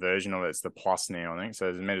sort of version of it. It's the Plus now, I think. So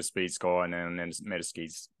there's Metaspeed Sky and then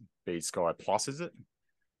Metaspeed Sky Plus, is it?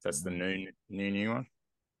 That's the new one.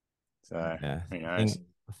 So Yeah, who knows?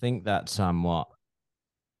 I think that's what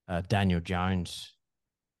Daniel Jones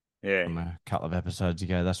Yeah, from a couple of episodes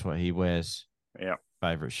ago. That's what he wears. yeah.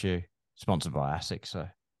 Favorite shoe, sponsored by ASICS. So,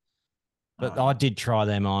 but Oh. I did try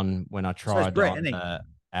them on when I So it's tried Brett, on isn't he? the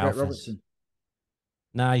Brett Alphas. Robertson.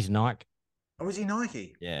 No, he's Nike. Oh, was he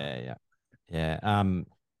Nike? Yeah. And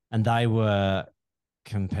they were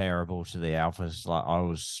comparable to the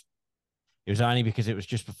Alphas. It was only because it was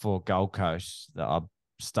just before Gold Coast that I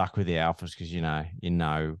stuck with the Alphas because you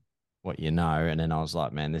know what you know, and then I was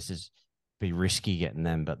like, man, this is be risky getting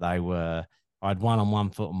them, but I had one on one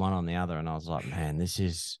foot and one on the other, and I was like, man,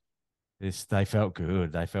 this. They felt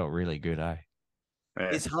good. They felt really good, eh? Yeah.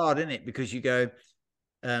 It's hard, isn't it? Because you go,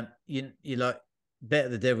 you like better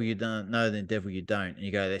the devil you don't know than the devil you don't, and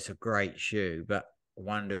you go, that's a great shoe, but I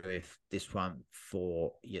wonder if this one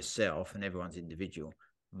for yourself and everyone's individual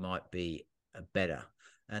might be better.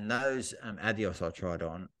 And those Adios I tried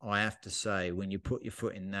on, I have to say, when you put your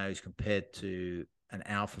foot in those compared to an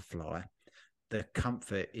Alpha Fly, the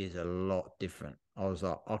comfort is a lot different. I was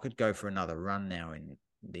like, I could go for another run now in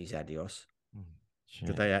these Adios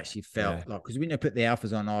because they actually felt like, because when you put the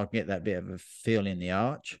Alphas on, I get that bit of a feel in the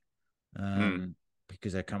arch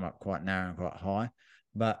because they come up quite narrow and quite high.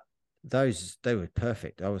 But those, they were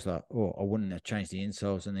perfect. I was like, oh, I wouldn't have changed the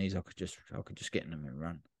insoles on these. I could just get in them and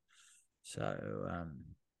run. So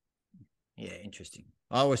yeah, interesting.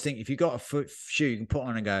 I always think if you got a shoe you can put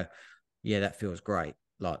on and go, yeah, that feels great,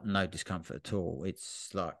 like no discomfort at all. It's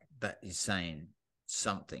like that is saying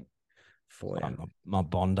something for you. My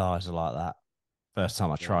Bondis are like that. First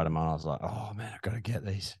time I tried them on, I was like, oh man, I've got to get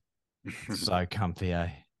these. So comfy, eh?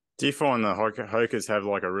 Do you find the Hokas have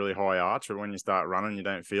like a really high arch, or when you start running, you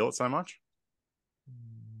don't feel it so much?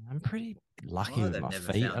 I'm pretty lucky with my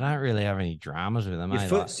never feet. I found don't really have any dramas with them. Your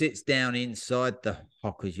foot sits down inside the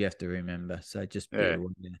Hokas, you have to remember. So just be aware.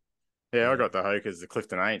 Yeah, I got the Hokas, the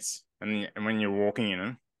Clifton 8s, and when you're walking in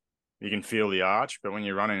them, you can feel the arch, but when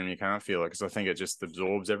you're running them, you can't feel it because I think it just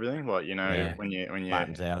absorbs everything. Like when you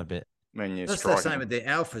flattens out a bit. When you that's the same with the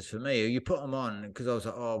Alphas for me. You put them on because I was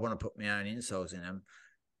like, oh, I want to put my own insoles in them,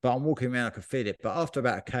 but I'm walking around, I can feel it. But after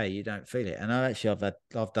about a K, you don't feel it. And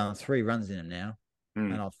I've done 3 runs in them now,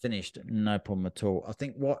 and I've finished no problem at all. I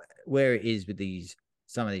think where it is with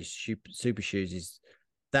some of these super shoes is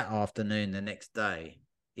that afternoon, the next day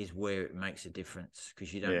is where it makes a difference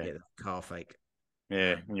because you don't get the calf ache.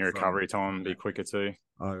 Yeah, and your recovery time will be quicker too.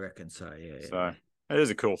 I reckon so, yeah. So it is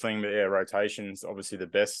a cool thing, but yeah, rotation's obviously the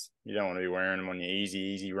best. You don't want to be wearing them on your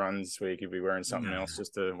easy runs where you could be wearing something else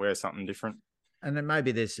just to wear something different. And then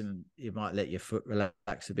maybe you might let your foot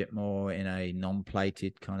relax a bit more in a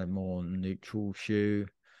non-plated kind of more neutral shoe,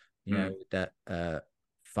 with that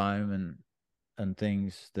foam and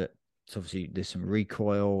things that obviously there's some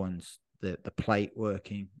recoil and the plate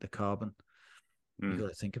working, the carbon. You've got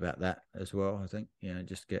to think about that as well, I think.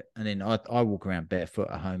 Just and then I walk around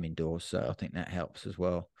barefoot at home indoors, so I think that helps as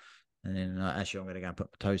well. And then actually I'm going to go and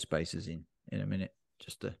put my toe spacers in a minute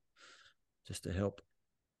just to help.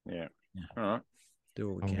 Yeah. All right. Do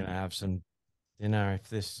what we can. I'm going to have some dinner. If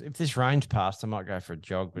this rain's passed, I might go for a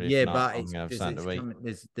jog. But if not, but I'm going to have something to eat.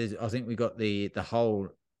 There's I think we got the hole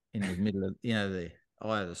in the middle of the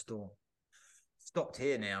eye of the storm. Stopped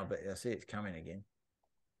here now, but I see it's coming again.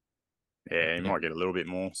 Yeah, you might get a little bit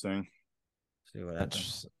more soon. See what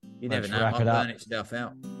happens. You never know. It might burn itself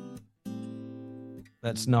out.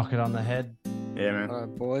 Let's knock it on the head. Yeah, man. All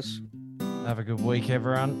right, boys. Have a good week,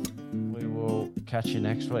 everyone. We will catch you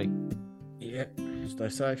next week. Yeah. Stay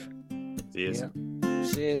safe. Cheers. Yeah.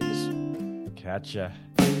 Cheers. Catch ya.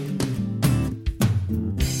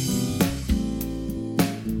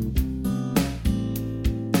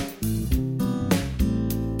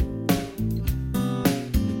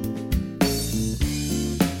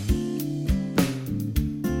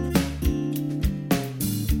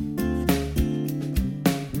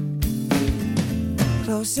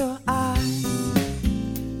 Close your eyes,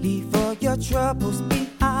 leave all your troubles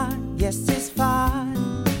behind. Yes, it's fine.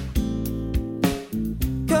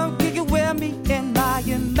 Come kick it with me in my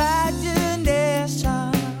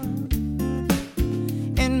imagination.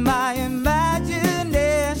 In my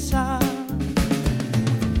imagination.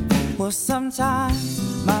 Well,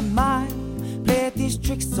 sometimes My mind play these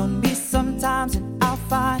tricks on me sometimes, and I'll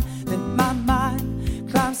find that my mind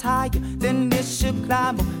climbs higher than it should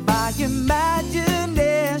climb. On my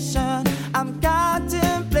imagination, I'm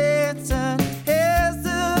contemplating,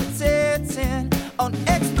 hesitating on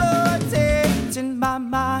exploiting my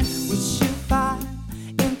mind, which you find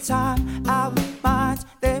in time. Our minds,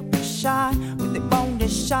 they will shine when they want to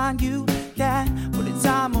shine. You can put a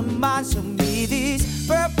time on mine. Show me these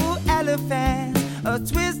purple elephants, a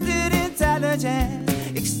twisted intelligence,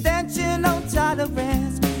 extension on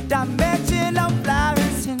tolerance, dimension on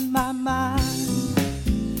flowers in my mind.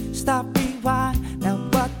 Stop, rewind. Now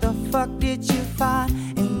what the fuck did you find?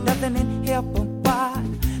 Ain't nothing in here but why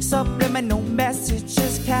subliminal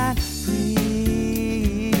messages can't breathe.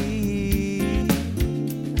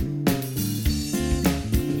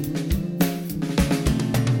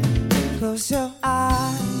 Close your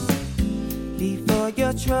eyes, leave all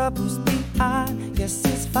your troubles behind. Yes,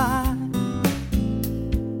 it's fine.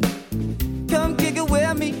 Come kick it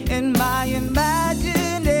with me in my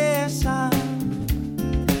imagination.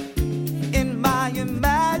 In my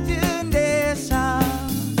imagination.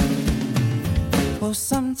 Well,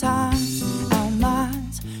 sometimes our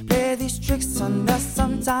minds play these tricks on us.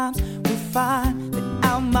 Sometimes we find that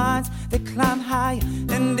our minds, they climb higher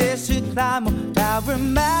than they should climb. Our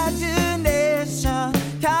imagination,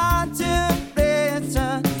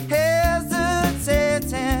 contemplating,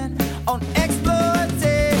 hesitating on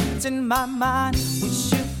exploiting my mind,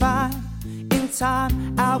 which you find in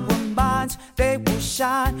time. Our minds, they will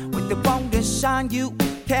shine when they want to shine. You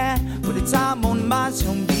can put a time on mine.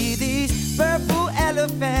 Show me these purple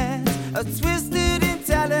elephants, a twisted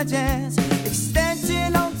intelligence,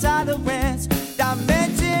 extension on tolerance,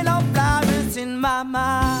 dimension on flowers in my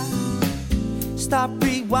mind. Stop,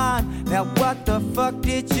 rewind. Now what the fuck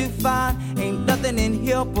did you find? Ain't nothing in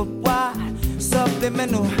here but why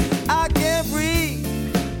subliminal. I can't breathe.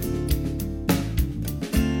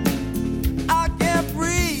 I can't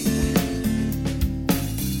breathe.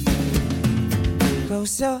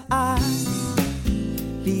 Close your eyes,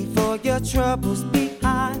 leave all your troubles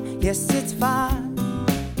behind. Yes, it's fine.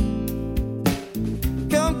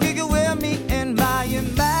 Come kick it with me in my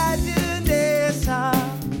imagination.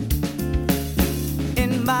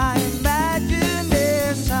 In my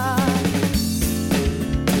imagination.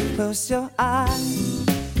 Close your eyes,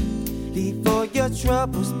 leave all your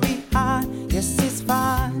troubles behind. Yes, it's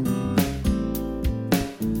fine.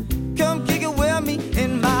 Come kick it with me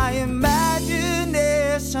in my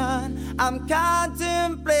imagination. I'm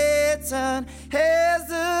contemplating,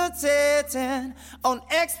 hesitating on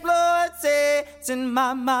exploiting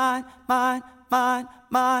my mind, mind, mind,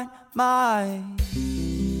 mind, mind.